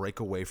need to break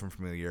away from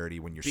familiarity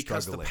when you're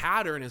because struggling. Because the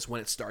pattern is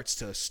when it starts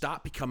to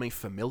stop becoming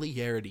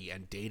familiarity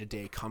and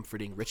day-to-day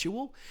comforting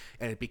ritual,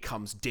 and it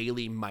becomes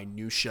daily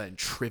minutia and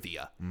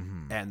trivia.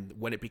 And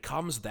when it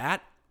becomes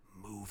that,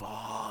 move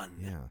on.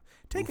 Yeah.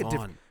 Do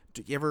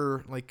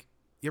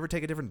you ever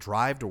take a different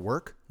drive to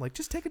work? Like,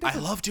 just take a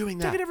different. I love doing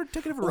that. Take a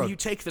different Or road. you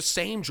take the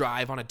same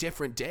drive on a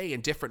different day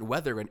and different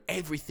weather, and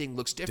everything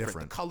looks different.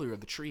 The color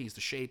of the trees,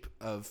 the shape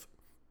of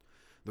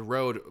the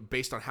road,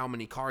 based on how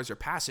many cars are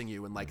passing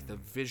you, and like the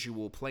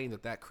visual plane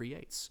that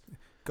creates.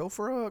 Go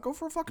for a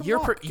fucking your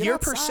walk. Your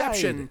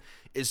perception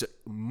is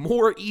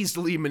more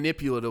easily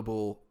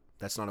manipulatable.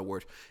 That's not a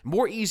word.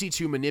 More easy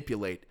to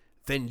manipulate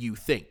than you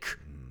think.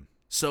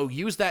 So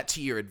use that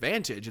to your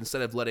advantage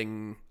instead of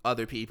letting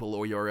other people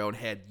or your own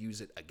head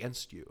use it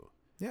against you.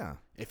 Yeah.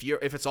 If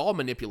it's all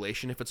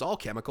manipulation, if it's all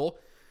chemical,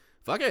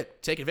 fuck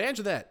it. Take advantage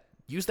of that.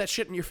 Use that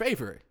shit in your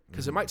favor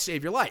because it might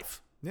save your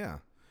life. Yeah.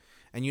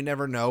 And you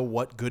never know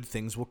what good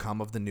things will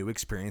come of the new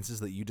experiences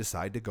that you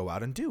decide to go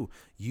out and do.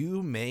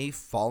 You may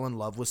fall in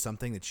love with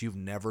something that you've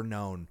never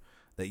known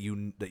that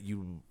you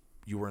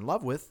were in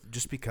love with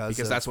just because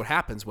that's what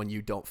happens when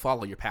you don't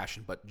follow your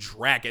passion but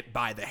drag it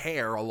by the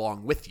hair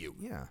along with you.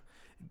 Yeah.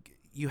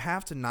 You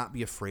have to not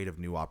be afraid of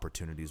new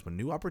opportunities. When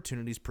new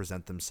opportunities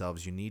present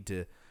themselves, you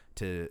need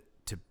to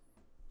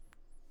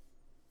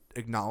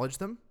acknowledge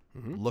them,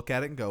 look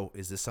at it and go,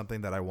 is this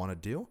something that I want to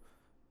do?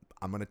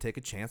 I'm going to take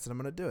a chance and I'm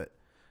going to do it.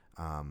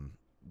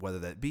 Whether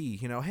that be,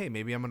 hey,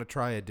 maybe I'm going to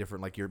try a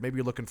different, maybe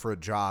you're looking for a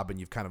job and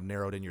you've kind of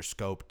narrowed in your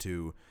scope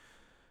to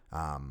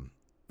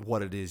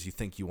what it is you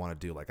think you want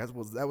to do. Like that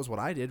was what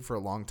I did for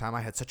a long time.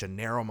 I had such a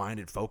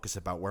narrow-minded focus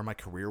about where my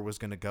career was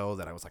going to go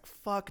that I was like,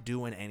 fuck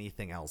doing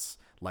anything else.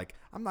 Like,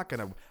 I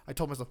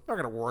told myself, I'm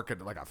not going to work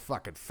at like a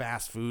fucking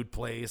fast food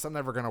place. I'm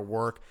never going to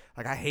work.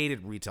 Like, I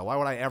hated retail. Why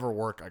would I ever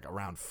work like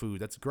around food?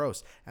 That's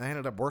gross. And I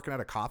ended up working at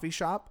a coffee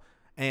shop.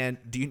 And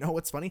do you know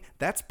what's funny?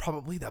 That's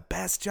probably the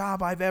best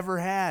job I've ever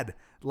had.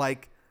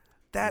 Like,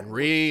 That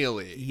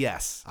Really?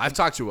 yes, I've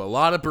talked to a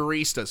lot of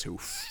baristas who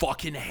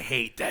fucking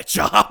hate that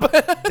job.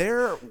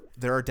 there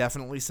are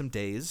definitely some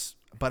days,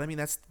 but I mean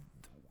that's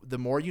the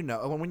more you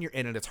know. When you're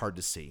in it, it's hard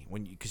to see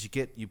because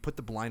you put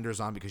the blinders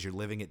on because you're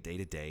living it day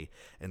to day,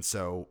 and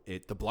so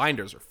The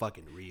blinders are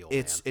fucking real, man.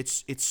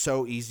 it's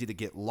so easy to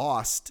get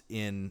lost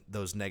in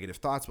those negative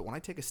thoughts. But when I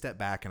take a step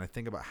back and I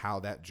think about how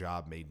that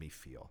job made me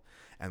feel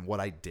and what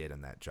I did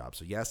in that job.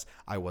 So yes,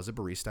 I was a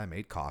barista. I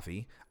made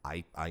coffee.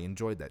 I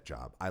enjoyed that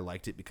job. I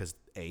liked it because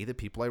the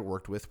people I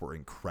worked with were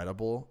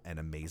incredible and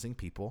amazing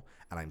people,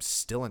 and I'm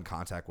still in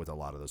contact with a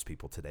lot of those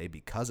people today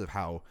because of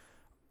how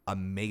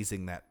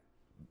amazing that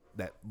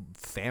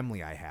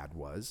family I had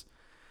was.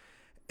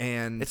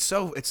 And It's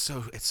so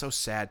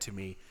sad to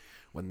me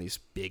when these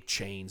big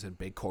chains and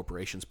big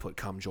corporations put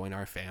 "come join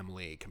our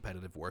family,"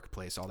 competitive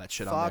workplace, all that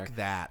shit on there. Fuck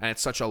that. And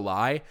it's such a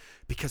lie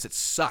because it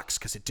sucks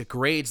because it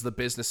degrades the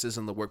businesses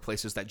and the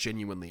workplaces that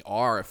genuinely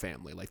are a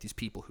family, like these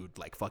people who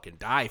like fucking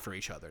die for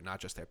each other,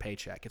 not just their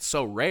paycheck. It's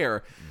so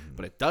rare,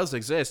 but it does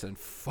exist, and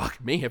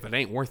fuck me if it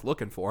ain't worth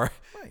looking for.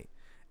 Right.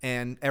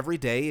 And every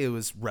day it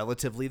was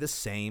relatively the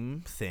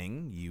same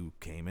thing. You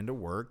came into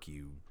work,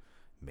 you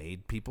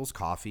made people's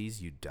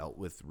coffees, you dealt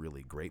with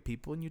really great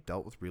people, and you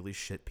dealt with really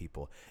shit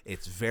people.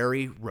 It's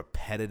very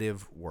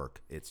repetitive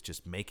work. It's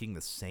just making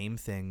the same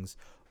things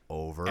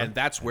over And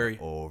that's where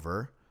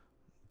over.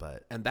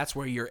 But And that's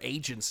where your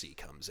agency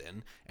comes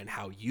in and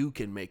how you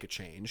can make a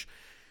change.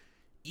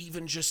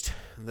 Even just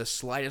the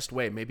slightest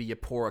way. Maybe you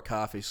pour a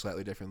coffee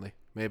slightly differently.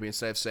 Maybe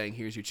instead of saying,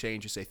 "Here's your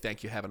change," you say,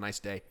 "Thank you, have a nice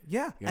day."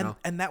 yeah, You know?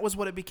 and that was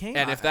what it became.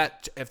 And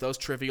if those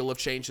trivial of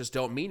changes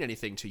don't mean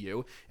anything to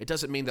you, it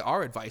doesn't mean that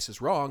our advice is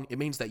wrong. It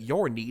means that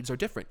your needs are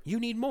different. You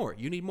need more.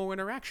 You need more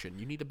interaction.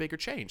 You need a bigger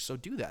change. So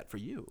do that for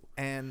you.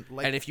 and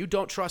And if you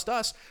don't trust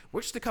us,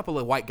 we're just a couple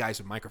of white guys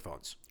with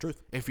microphones.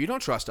 Truth. If you don't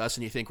trust us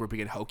and you think we're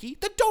being hokey,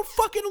 then don't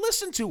fucking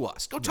listen to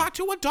us. Go talk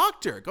to a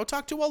doctor. Go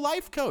talk to a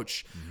life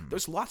coach.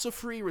 There's lots of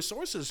free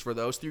resources for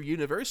those through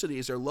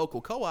universities or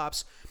local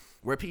co-ops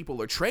where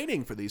people are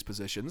training for these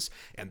positions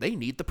and they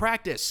need the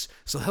practice.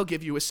 So they'll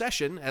give you a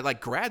session at like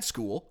grad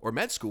school or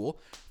med school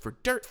for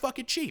dirt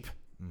fucking cheap.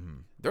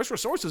 There's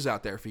resources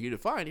out there for you to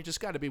find. You just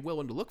got to be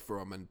willing to look for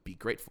them and be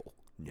grateful.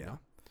 You know?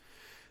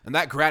 And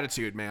that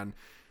gratitude, man,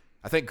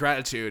 I think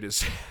gratitude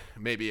is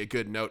maybe a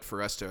good note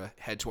for us to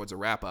head towards a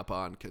wrap up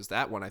on, because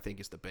that one I think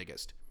is the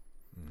biggest.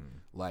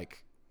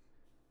 Like,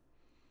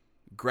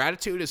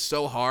 gratitude is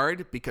so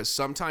hard because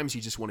sometimes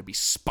you just want to be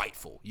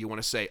spiteful. You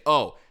want to say,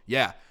 "Oh,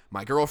 yeah,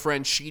 my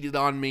girlfriend cheated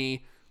on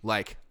me,"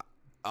 like,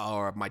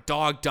 or "my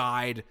dog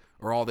died,"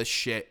 or all this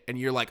shit. And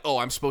you're like, "Oh,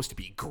 I'm supposed to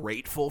be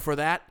grateful for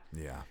that?"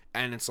 Yeah.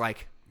 And it's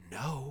like,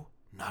 no,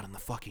 not in the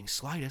fucking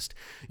slightest.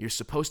 You're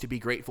supposed to be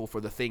grateful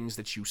for the things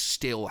that you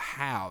still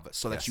have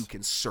so that Yes. you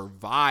can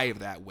survive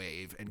that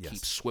wave and Yes.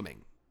 keep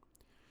swimming.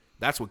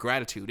 That's what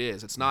gratitude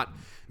is. It's not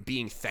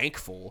being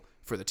thankful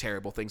for the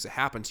terrible things that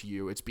happen to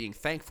you. It's being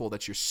thankful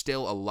that you're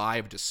still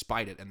alive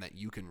despite it and that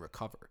you can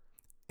recover.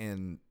 And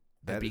And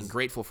that being is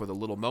grateful for the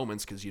little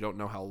moments because you don't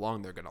know how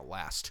long they're going to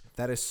last.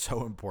 that is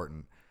so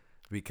important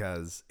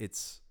because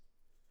it's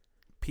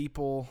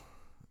people,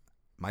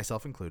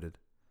 myself included,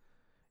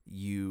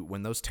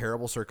 when those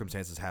terrible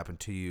circumstances happen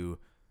to you,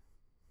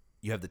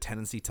 you have the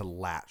tendency to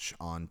latch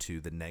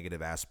onto the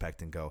negative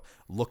aspect and go,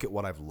 "Look at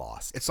what I've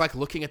lost." It's like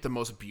looking at the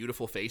most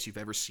beautiful face you've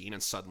ever seen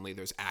and suddenly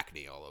there's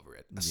acne all over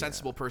it. A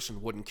sensible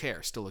person wouldn't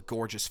care. Still a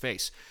gorgeous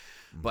face.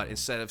 But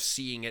instead of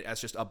seeing it as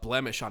just a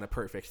blemish on a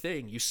perfect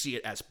thing, you see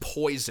it as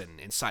poison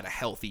inside a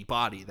healthy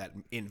body that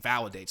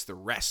invalidates the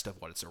rest of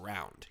what it's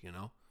around, you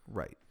know?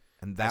 Right.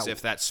 And As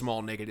if that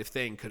small negative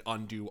thing could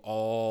undo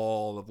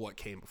all of what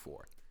came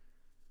before.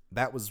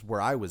 that was where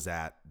I was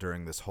at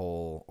during this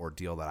whole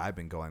ordeal that I've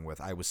been going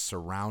with. I was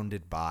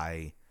surrounded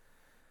by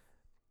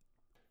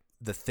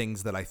the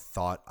things that I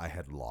thought I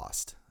had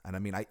lost. And I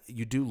mean,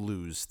 you do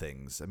lose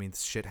things. I mean,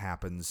 shit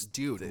happens.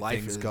 Dude,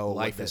 life is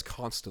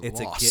constant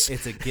loss.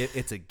 It's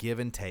a give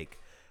and take.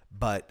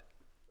 But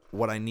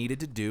what I needed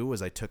to do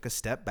was I took a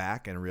step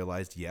back and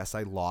realized, yes,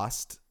 I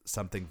lost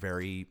something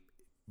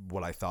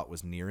what I thought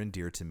was near and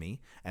dear to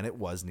me, and it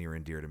was near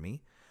and dear to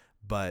me.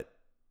 But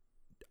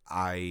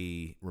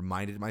I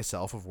reminded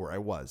myself of where I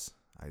was.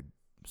 I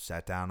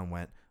sat down and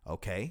went,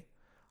 okay,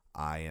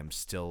 I'm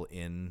still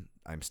in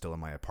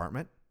my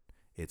apartment.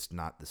 It's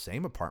not the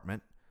same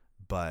apartment,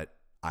 but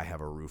I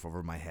have a roof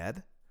over my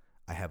head.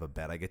 I have a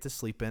bed I get to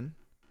sleep in.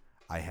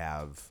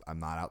 I'm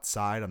not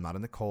outside. I'm not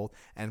in the cold.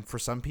 And for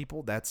some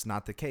people, that's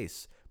not the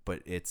case.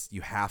 But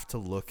you have to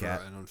look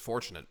at an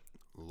unfortunate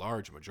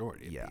large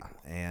majority of people.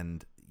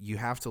 And you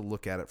have to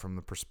look at it from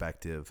the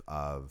perspective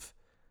of,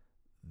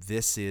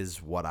 this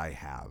is what I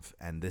have,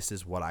 and this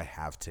is what I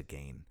have to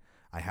gain.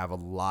 I have a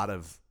lot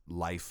of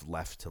life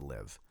left to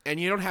live. And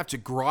you don't have to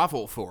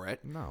grovel for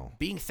it. No.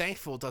 Being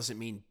thankful doesn't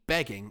mean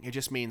begging. It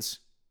just means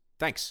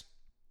thanks.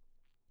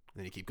 And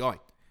then you keep going.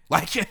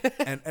 Like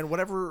and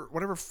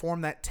whatever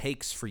form that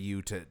takes for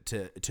you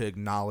to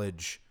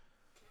acknowledge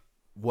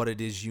what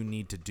it is you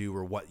need to do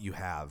or what you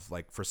have.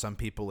 Like for some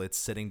people, it's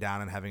sitting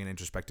down and having an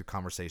introspective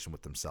conversation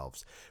with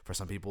themselves. For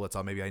some people, it's,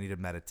 oh, maybe I need to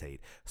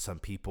meditate. Some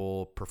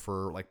people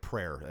prefer like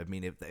prayer. I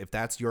mean, if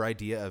that's your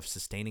idea of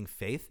sustaining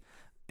faith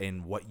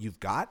in what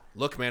you've got.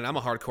 Look, man, I'm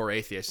a hardcore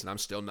atheist, and I'm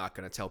still not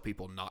going to tell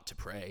people not to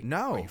pray.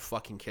 No. Are you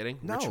fucking kidding?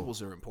 No.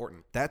 Rituals are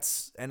important.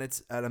 It's an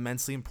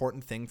immensely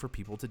important thing for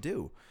people to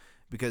do,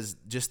 because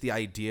just the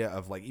idea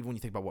of like, even when you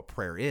think about what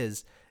prayer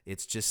is,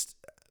 it's just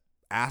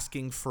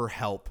asking for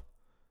help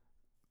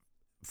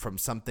from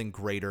something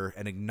greater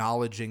and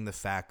acknowledging the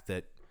fact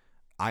that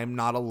I'm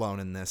not alone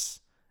in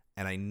this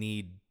and I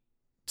need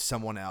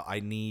someone else. I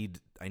need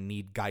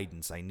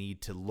guidance. I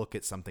need to look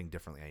at something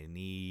differently. It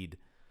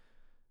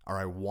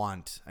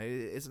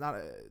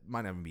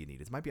might not even be a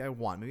need. It might be I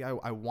want. Maybe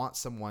I want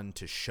someone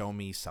to show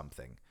me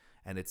something.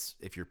 And it's,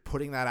 if you're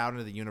putting that out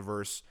into the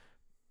universe,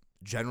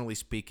 generally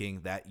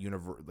speaking, that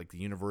the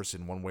universe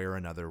in one way or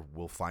another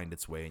will find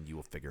its way and you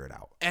will figure it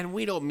out. And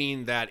we don't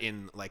mean that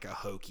in like a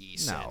hokey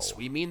sense.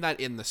 We mean that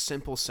in the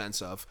simple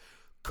sense of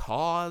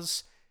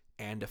cause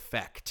and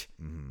effect.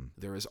 Mm-hmm.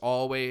 There is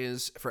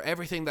always, for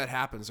everything that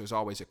happens, there's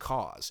always a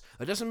cause.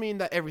 That doesn't mean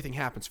that everything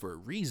happens for a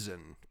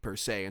reason per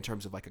se in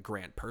terms of like a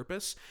grand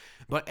purpose,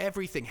 but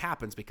everything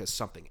happens because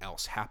something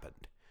else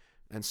happened.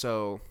 And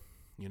so,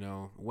 you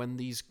know, when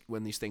these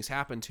things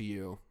happen to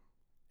you,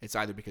 it's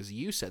either because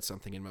you set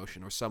something in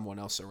motion or someone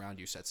else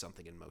around you set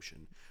something in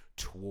motion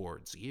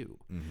towards you.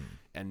 Mm-hmm.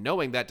 And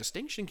knowing that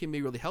distinction can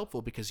be really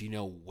helpful because you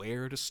know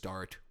where to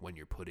start when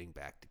you're putting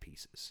back the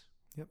pieces.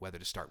 Yep. Whether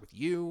to start with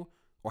you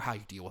or how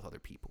you deal with other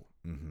people.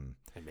 Mm-hmm.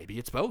 And maybe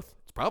it's both.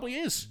 It probably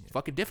is. It's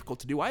fucking difficult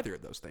to do either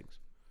of those things.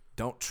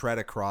 Don't tread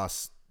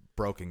across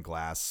broken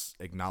glass.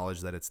 Acknowledge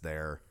that it's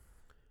there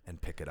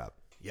and pick it up.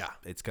 Yeah.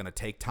 It's going to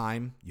take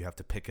time. You have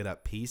to pick it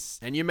up piece.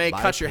 And you may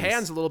by cut your piece.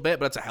 hands a little bit,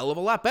 but it's a hell of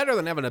a lot better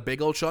than having a big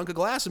old chunk of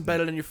glass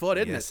embedded in your foot,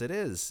 isn't it? Yes, it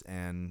is.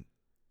 And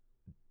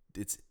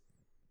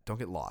don't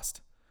get lost.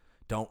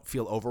 Don't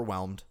feel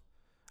overwhelmed.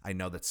 I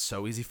know that's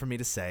so easy for me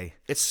to say.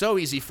 It's so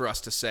easy for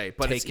us to say,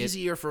 but it's Take it.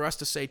 easier for us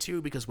to say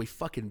too because we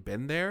fucking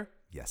been there.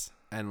 Yes.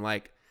 And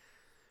like,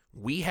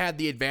 we had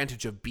the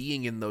advantage of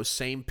being in those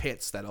same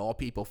pits that all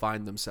people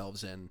find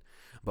themselves in,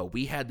 but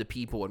we had the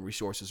people and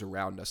resources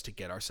around us to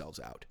get ourselves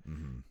out.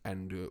 Mm-hmm.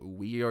 And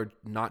we are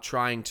not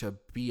trying to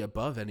be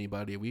above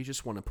anybody. We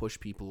just want to push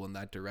people in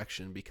that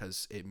direction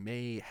because it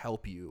may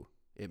help you.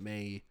 It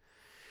may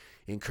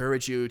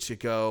encourage you to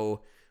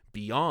go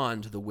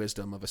beyond the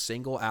wisdom of a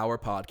single-hour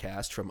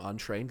podcast from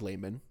untrained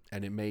laymen,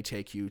 and it may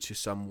take you to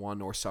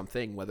someone or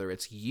something, whether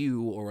it's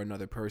you or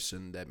another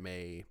person that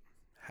may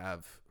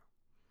have,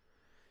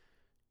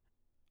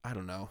 I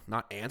don't know,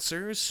 not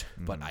answers,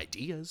 but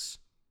ideas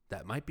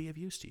that might be of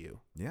use to you.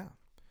 Yeah.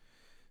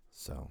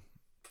 So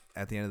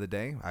at the end of the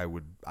day,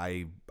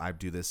 I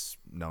do this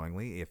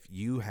knowingly. If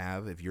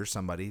you're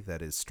somebody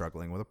that is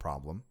struggling with a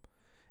problem,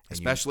 and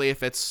especially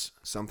if it's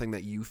something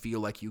that you feel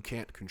like you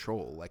can't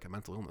control, like a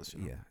mental illness. You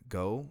know? Yeah.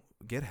 Go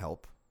get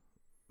help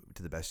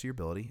to the best of your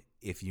ability.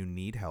 If you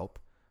need help,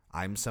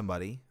 I'm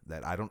somebody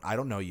that I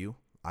don't know you.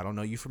 I don't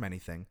know you from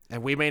anything.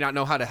 And we may not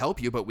know how to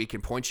help you, but we can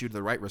point you to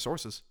the right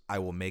resources. I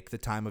will make the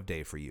time of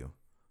day for you.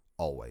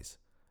 Always.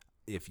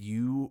 If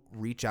you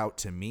reach out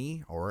to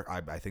me, or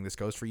I think this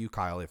goes for you,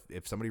 Kyle,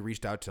 if somebody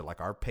reached out to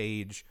like our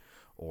page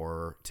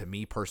or to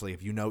me personally,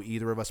 if you know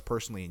either of us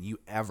personally and you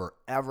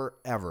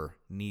ever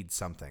need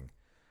something,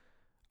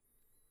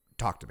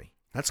 talk to me.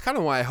 That's kind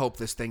of why I hope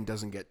this thing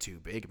doesn't get too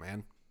big,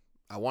 man.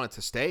 I want it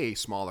to stay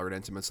smaller and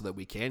intimate so that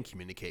we can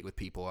communicate with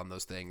people on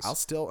those things. I'll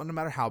still, no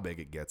matter how big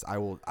it gets, I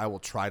will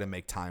try to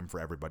make time for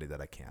everybody that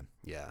I can.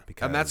 Yeah.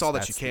 Because and that's all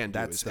that you can do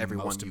that's is the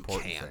everyone most you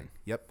important can. thing.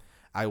 Yep.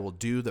 I will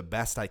do the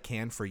best I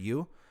can for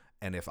you.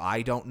 And if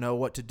I don't know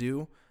what to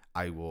do,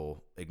 I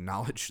will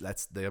acknowledge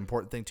that's the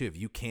important thing too. If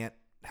you can't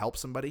help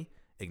somebody,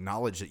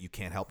 acknowledge that you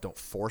can't help. Don't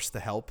force the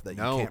help that you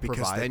can't provide.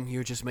 No, because then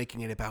you're just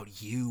making it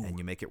about you. And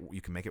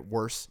you can make it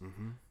worse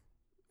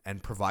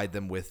and provide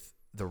them with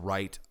the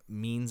right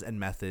means and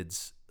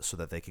methods so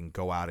that they can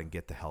go out and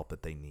get the help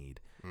that they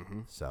need.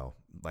 Mm-hmm. So,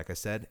 like I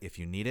said, if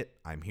you need it,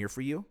 I'm here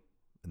for you.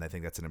 And I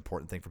think that's an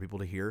important thing for people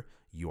to hear.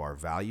 You are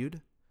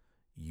valued.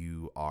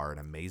 You are an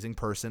amazing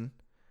person.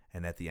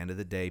 And at the end of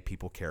the day,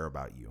 people care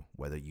about you.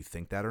 Whether you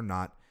think that or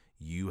not,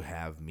 you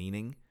have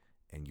meaning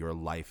and your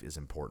life is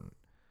important.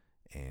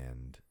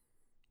 And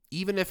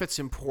even if it's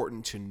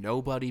important to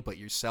nobody but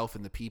yourself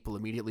and the people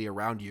immediately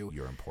around you,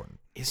 you're important.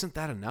 Isn't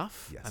that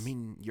enough? Yes. I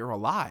mean, you're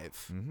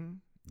alive. Mm-hmm.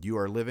 You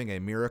are living a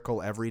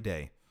miracle every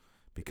day.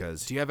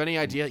 Because do you have any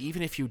idea,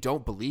 even if you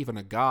don't believe in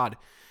a God,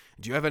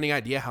 do you have any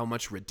idea how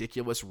much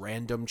ridiculous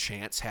random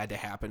chance had to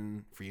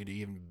happen for you to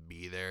even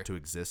be there? To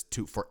exist,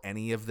 for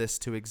any of this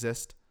to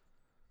exist?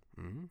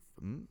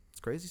 It's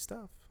crazy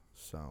stuff.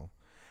 So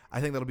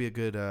I think that'll be a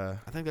good I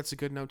think that's a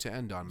good note to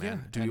end on,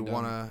 man. Yeah. Do you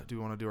want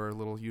to do our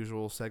little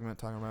usual segment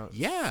talking about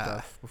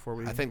stuff before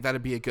we? I think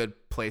that'd be a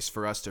good place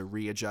for us to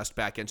readjust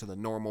back into the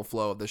normal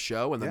flow of the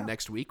show, and then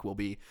next week we'll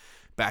be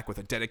back with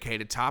a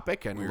dedicated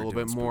topic and a little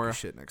bit more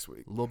shit next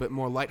week. A little bit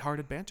more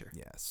lighthearted banter.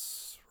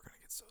 Yes, we're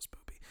gonna get so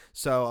spoopy.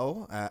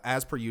 So,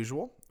 as per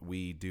usual,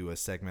 we do a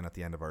segment at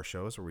the end of our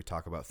shows where we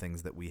talk about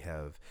things that we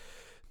have,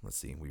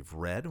 we've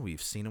read,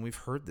 we've seen, and we've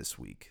heard this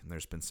week. And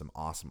there's been some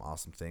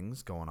awesome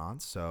things going on.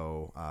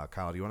 So,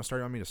 Kyle, do you want to start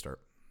or you want me to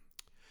start?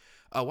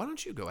 Why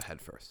don't you go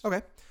ahead first?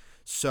 Okay.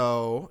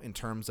 So, in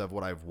terms of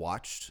what I've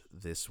watched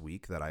this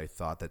week that I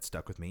thought that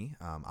stuck with me,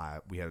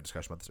 we had a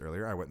discussion about this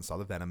earlier. I went and saw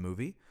the Venom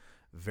movie.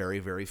 Very,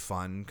 very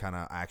fun, kind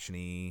of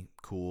actiony,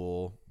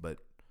 cool, but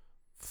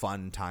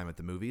fun time at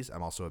the movies.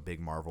 I'm also a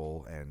big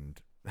Marvel and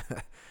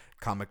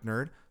comic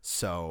nerd,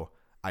 so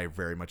I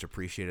very much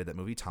appreciated that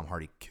movie. Tom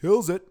Hardy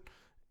kills it.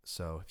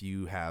 So if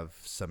you have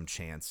some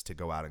chance to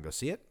go out and go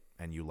see it,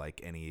 and you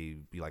like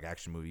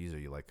action movies, or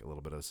you like a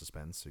little bit of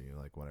suspense, or you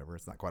like whatever,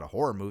 it's not quite a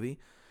horror movie,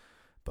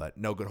 but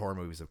no good horror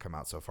movies have come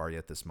out so far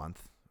yet this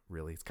month.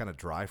 Really, it's kind of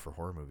dry for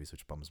horror movies,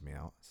 which bums me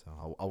out.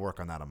 So I'll work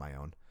on that on my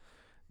own.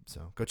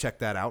 So go check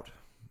that out.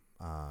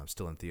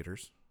 Still in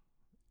theaters.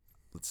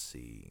 Let's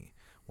see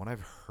what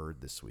I've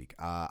heard this week.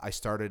 I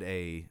started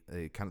a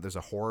there's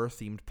a horror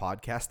themed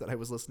podcast that I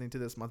was listening to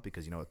this month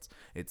because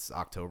it's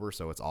October,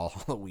 so it's all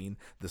Halloween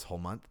this whole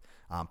month.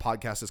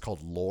 Podcast is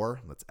called Lore.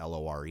 That's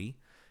Lore.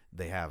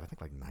 They have, I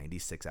think, like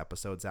 96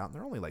 episodes out, and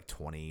they're only like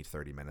 20,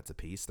 30 minutes a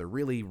piece. They're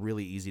really,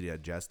 really easy to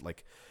digest.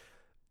 Like,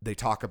 they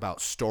talk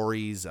about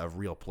stories of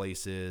real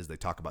places. They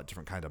talk about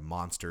different kind of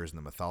monsters and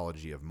the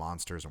mythology of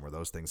monsters and where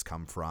those things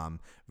come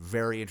from.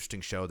 Very interesting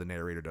show. The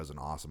narrator does an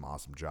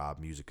awesome job.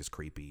 Music is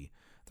creepy.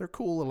 They're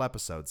cool little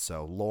episodes.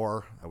 So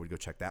Lore, I would go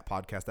check that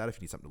podcast out if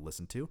you need something to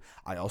listen to.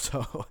 I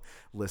also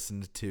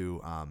listened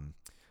to,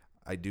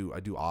 I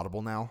do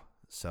Audible now.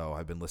 So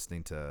I've been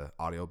listening to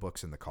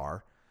audiobooks in the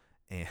car,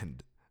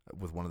 and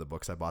with one of the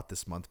books I bought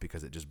this month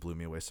because it just blew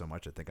me away so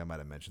much. I think I might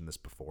have mentioned this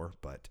before,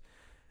 but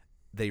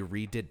they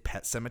redid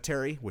Pet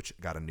Sematary, which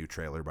got a new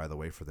trailer, by the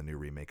way, for the new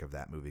remake of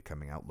that movie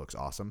coming out. Looks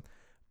awesome.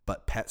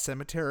 But Pet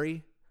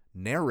Sematary,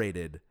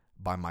 narrated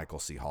by Michael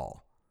C.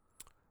 Hall.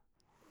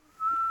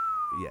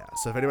 Yeah,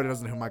 so if anybody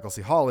doesn't know who Michael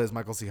C. Hall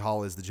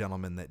is the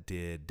gentleman that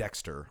did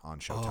Dexter on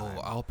Showtime.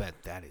 Oh, I'll bet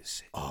that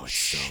is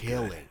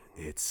chilling. So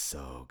it's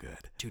so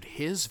good. Dude,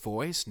 his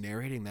voice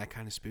narrating that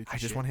kind of spooky I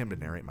just shit. want him to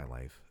narrate my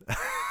life.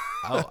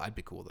 Oh, I'd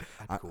be cool with it.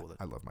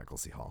 I love Michael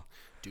C. Hall.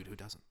 Dude, who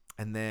doesn't?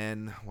 And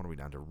then, what are we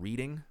down to?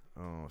 Reading?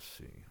 Oh, let's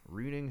see.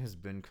 Reading has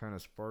been kind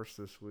of sparse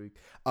this week.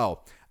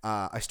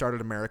 I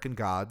started American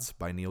Gods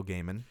by Neil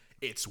Gaiman.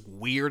 It's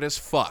weird as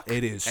fuck.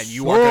 It is and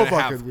so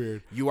fucking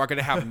weird. You are going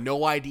to have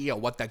no idea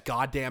what the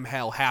goddamn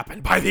hell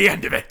happened by the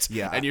end of it.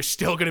 Yeah. And you're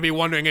still going to be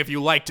wondering if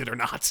you liked it or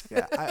not.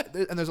 Yeah,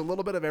 and there's a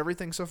little bit of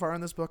everything so far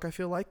in this book, I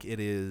feel like.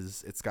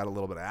 It's got a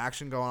little bit of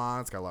action going on.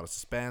 It's got a lot of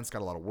suspense.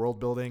 Got a lot of world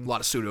building. A lot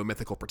of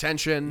pseudo-mythical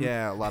pretension.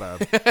 Yeah, a lot of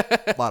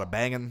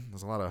banging.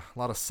 There's a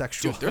lot of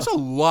sexual. Dude, there's a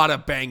lot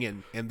of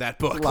banging in that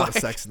book. A lot of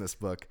sex in this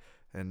book.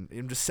 And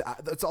I'm just,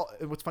 that's all.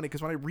 What's funny,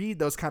 because when I read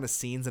those kind of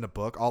scenes in a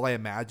book, all I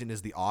imagine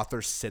is the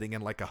author sitting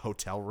in like a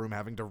hotel room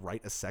having to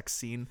write a sex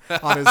scene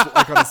on his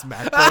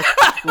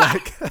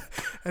MacBook,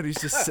 and he's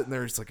just sitting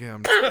there. He's like, yeah,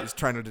 he's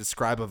trying to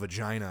describe a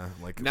vagina.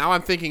 Like, now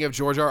I'm thinking of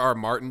George R.R.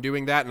 Martin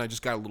doing that, and I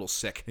just got a little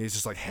sick. He's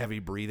just like heavy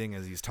breathing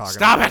as he's talking.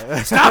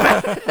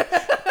 Stop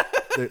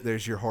it!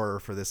 There's your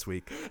horror for this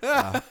week.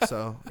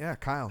 So yeah,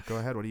 Kyle, go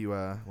ahead. What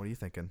are you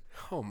thinking?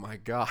 Oh my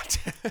god!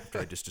 After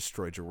I just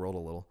destroyed your world a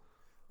little.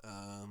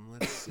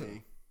 Let's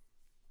see.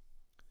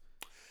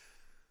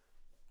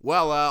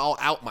 Well, I'll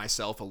out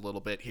myself a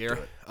little bit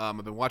here.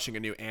 I've been watching a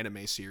new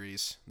anime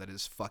series that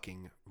is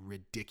fucking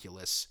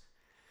ridiculous.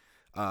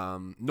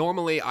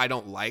 Normally, I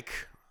don't like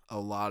a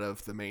lot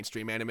of the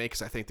mainstream anime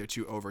because I think they're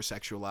too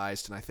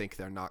over-sexualized, and I think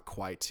they're not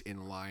quite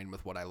in line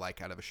with what I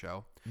like out of a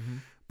show. Mm-hmm.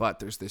 But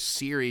there's this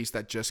series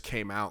that just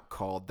came out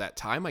called That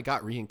Time I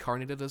Got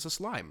Reincarnated as a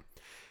Slime.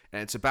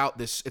 And it's about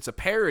this, it's a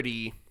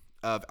parody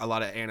of a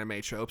lot of anime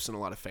tropes and a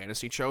lot of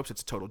fantasy tropes.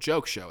 It's a total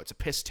joke show. It's a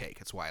piss take.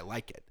 That's why I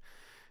like it.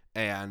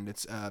 And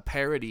it's a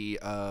parody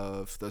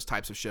of those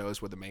types of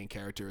shows where the main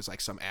character is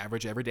like some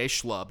average everyday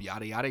schlub,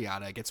 yada, yada,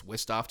 yada, gets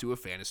whisked off to a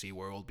fantasy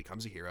world,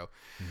 becomes a hero.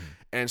 Mm-hmm.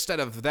 And instead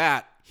of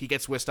that, he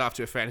gets whisked off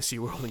to a fantasy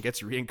world and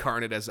gets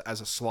reincarnated as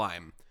a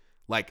slime.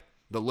 Like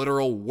the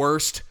literal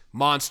worst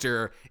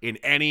monster in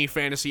any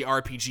fantasy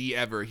RPG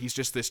ever. He's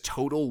just this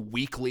total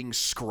weakling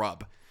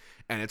scrub.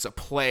 And it's a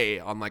play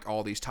on like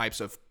all these types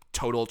of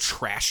total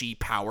trashy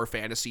power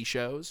fantasy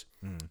shows.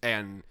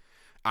 And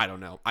I don't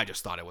know, I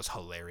just thought it was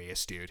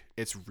hilarious, dude.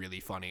 It's really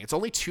funny. It's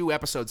only 2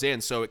 episodes in,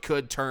 so it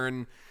could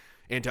turn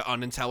into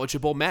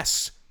unintelligible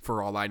mess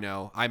for all I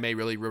know. I may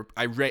really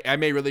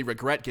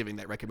regret giving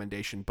that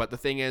recommendation, but the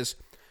thing is,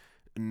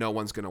 no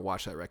one's going to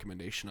watch that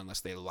recommendation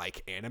unless they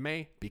like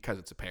anime, because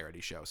it's a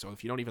parody show. So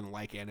if you don't even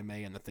like anime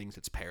and the things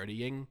it's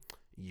parodying,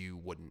 you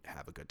wouldn't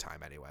have a good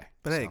time anyway.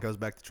 But hey, it goes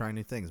back to trying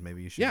new things.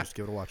 Maybe you should just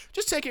give it a watch.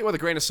 Just take it with a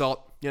grain of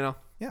salt, you know?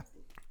 Yeah.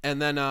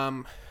 And then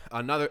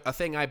a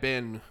thing I've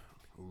been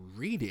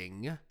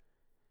reading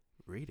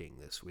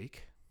this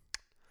week.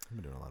 I've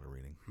been doing a lot of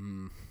reading.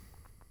 I'm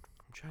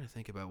trying to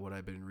think about what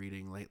I've been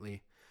reading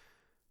lately.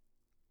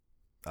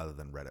 Other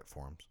than Reddit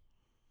forums.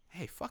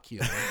 Hey, fuck you.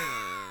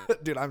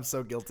 Dude, I'm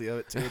so guilty of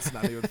it too. It's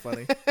not even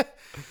funny.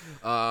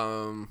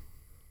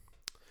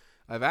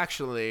 I've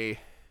actually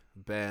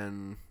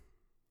been...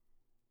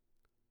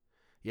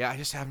 Yeah, I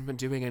just haven't been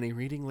doing any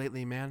reading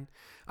lately, man.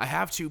 I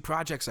have 2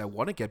 projects I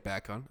want to get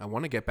back on. I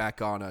want to get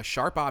back on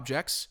Sharp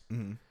Objects.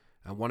 Mm-hmm.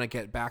 I want to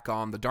get back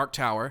on The Dark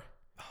Tower.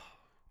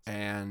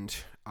 And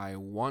I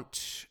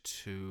want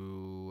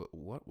to...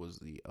 What was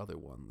the other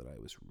one that I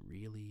was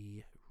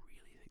really...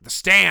 The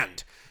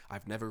Stand!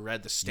 I've never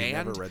read The Stand. You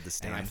never read The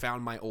Stand? And I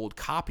found my old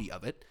copy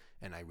of it,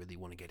 and I really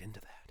want to get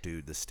into that.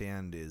 Dude, The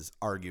Stand is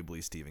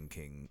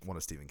arguably one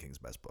of Stephen King's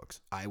best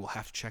books. I will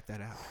have to check that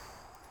out.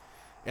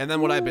 And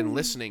then what I've been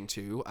listening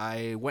to,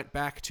 I went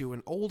back to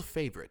an old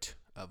favorite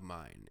of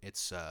mine.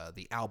 It's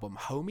the album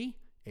Homey,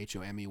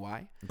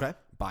 Homey, Okay.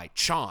 by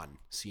Chon,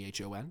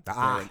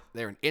 Chon.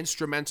 They're an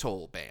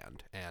instrumental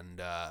band,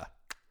 and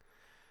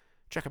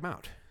check them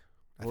out.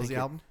 What was the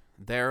album?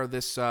 They're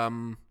this,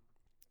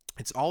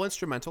 it's all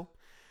instrumental,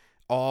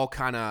 all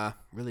kind of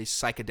really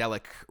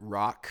psychedelic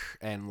rock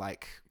and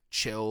like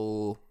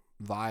chill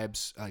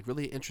vibes, like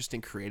really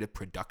interesting creative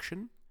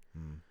production.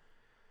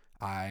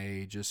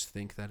 I just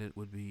think that it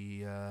would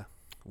be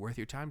worth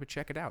your time to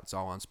check it out. It's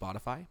all on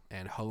Spotify,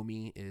 and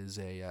Homey is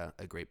a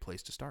great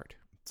place to start.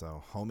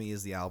 So, Homey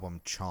is the album.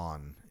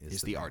 Chon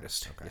is the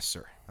artist. Okay. Yes,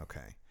 sir.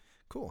 Okay.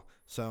 Cool.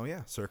 So,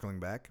 yeah,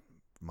 circling back,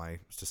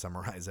 to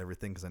summarize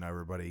everything, because I know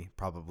everybody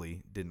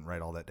probably didn't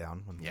write all that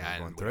down when we were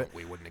going through it.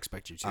 We wouldn't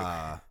expect you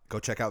to. Go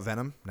check out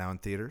Venom, now in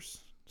theaters,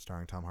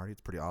 starring Tom Hardy.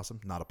 It's pretty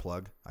awesome. Not a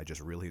plug. I just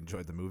really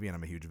enjoyed the movie, and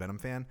I'm a huge Venom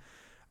fan.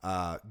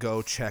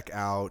 Go check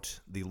out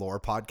the Lore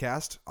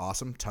podcast.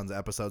 Awesome. Tons of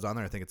episodes on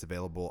there. I think it's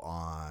available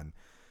on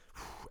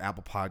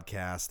Apple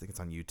Podcasts. I think it's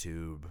on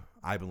YouTube.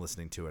 I've been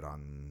listening to it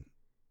on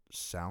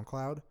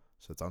SoundCloud.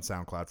 So it's on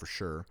SoundCloud for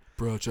sure.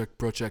 Bro, check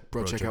out my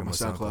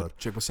SoundCloud.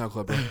 Check my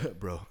SoundCloud, bro.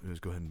 Bro,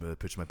 just go ahead and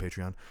pitch my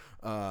Patreon.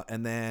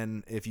 And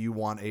then if you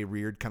want a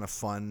weird kind of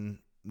fun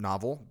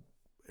novel,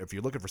 if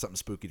you're looking for something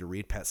spooky to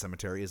read, Pet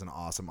Sematary is an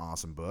awesome,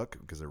 awesome book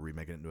because they're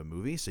remaking it into a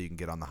movie, so you can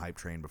get on the hype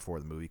train before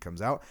the movie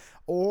comes out.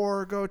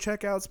 Or go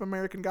check out some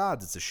American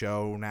Gods. It's a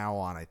show now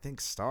on, I think,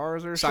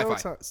 Stars or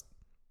Sci-Fi.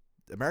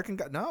 American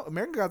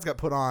Gods got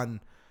put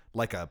on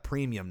like a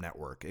premium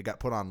network. It got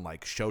put on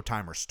like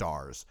Showtime or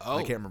Stars. Oh.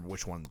 I can't remember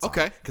which one.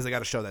 Okay. Because they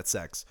got a show that's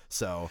sex.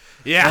 So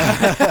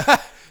yeah,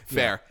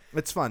 fair. Yeah,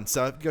 it's fun.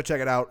 So go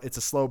check it out. It's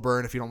a slow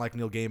burn. If you don't like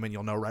Neil Gaiman,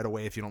 you'll know right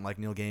away if you don't like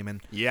Neil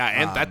Gaiman. Yeah,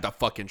 and that's the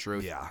fucking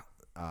truth. Yeah.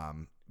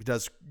 He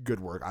does good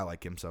work. I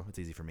like him, so it's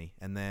easy for me.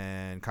 And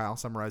then Kyle,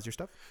 summarize your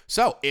stuff.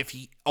 So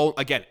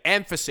again,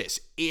 emphasis,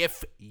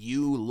 if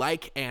you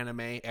like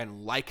anime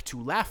and like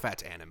to laugh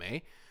at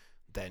anime,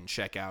 then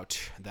check out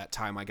That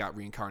Time I Got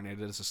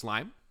Reincarnated as a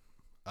Slime.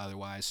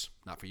 Otherwise,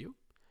 not for you.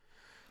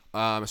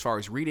 As far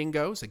as reading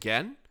goes,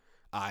 again,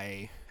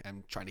 I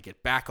am trying to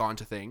get back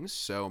onto things,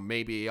 so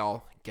maybe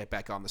I'll get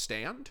back on The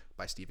Stand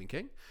by Stephen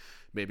King.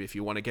 Maybe if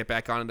you want to get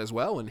back on it as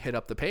well and hit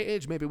up the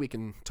page, maybe we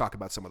can talk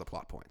about some of the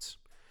plot points.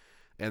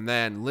 And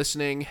then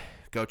listening,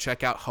 go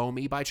check out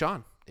Homey by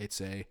Chon.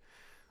 It's a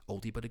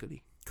oldie but a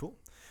goodie. Cool.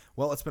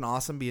 Well, it's been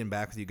awesome being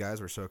back with you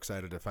guys. We're so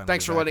excited to finally.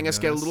 Thanks for letting us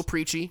get a little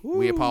preachy. Woo!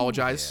 We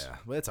apologize. Yeah,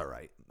 but it's all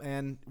right.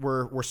 And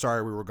we're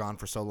sorry we were gone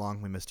for so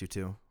long. We missed you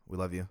too. We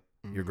love you.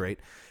 Mm-hmm. You're great.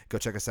 Go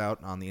check us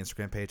out on the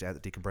Instagram page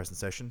at the Decompressing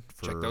Session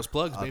for check those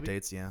plugs, updates.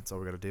 Baby. Yeah, that's all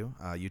we got to do.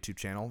 YouTube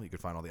channel. You can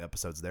find all the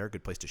episodes there.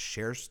 Good place to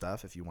share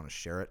stuff if you want to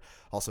share it.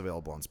 Also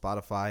available on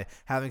Spotify.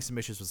 Having some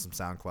issues with some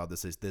SoundCloud.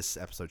 this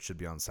episode should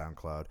be on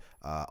SoundCloud.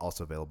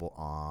 Also available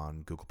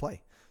on Google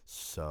Play.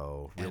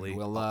 So really,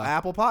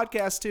 Apple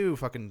Podcasts too.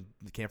 Fucking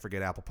can't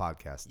forget Apple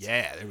Podcasts.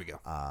 Yeah, there we go.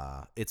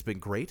 It's been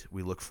great.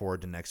 We look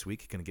forward to next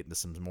week. Gonna get into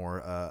some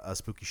more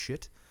spooky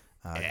shit.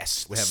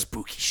 Yes,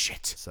 spooky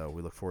shit. So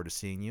we look forward to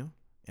seeing you.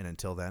 And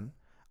until then,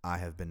 I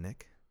have been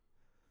Nick.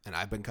 And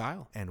I've been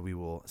Kyle. And we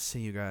will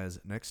see you guys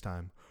next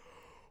time.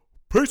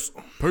 Peace.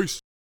 Peace.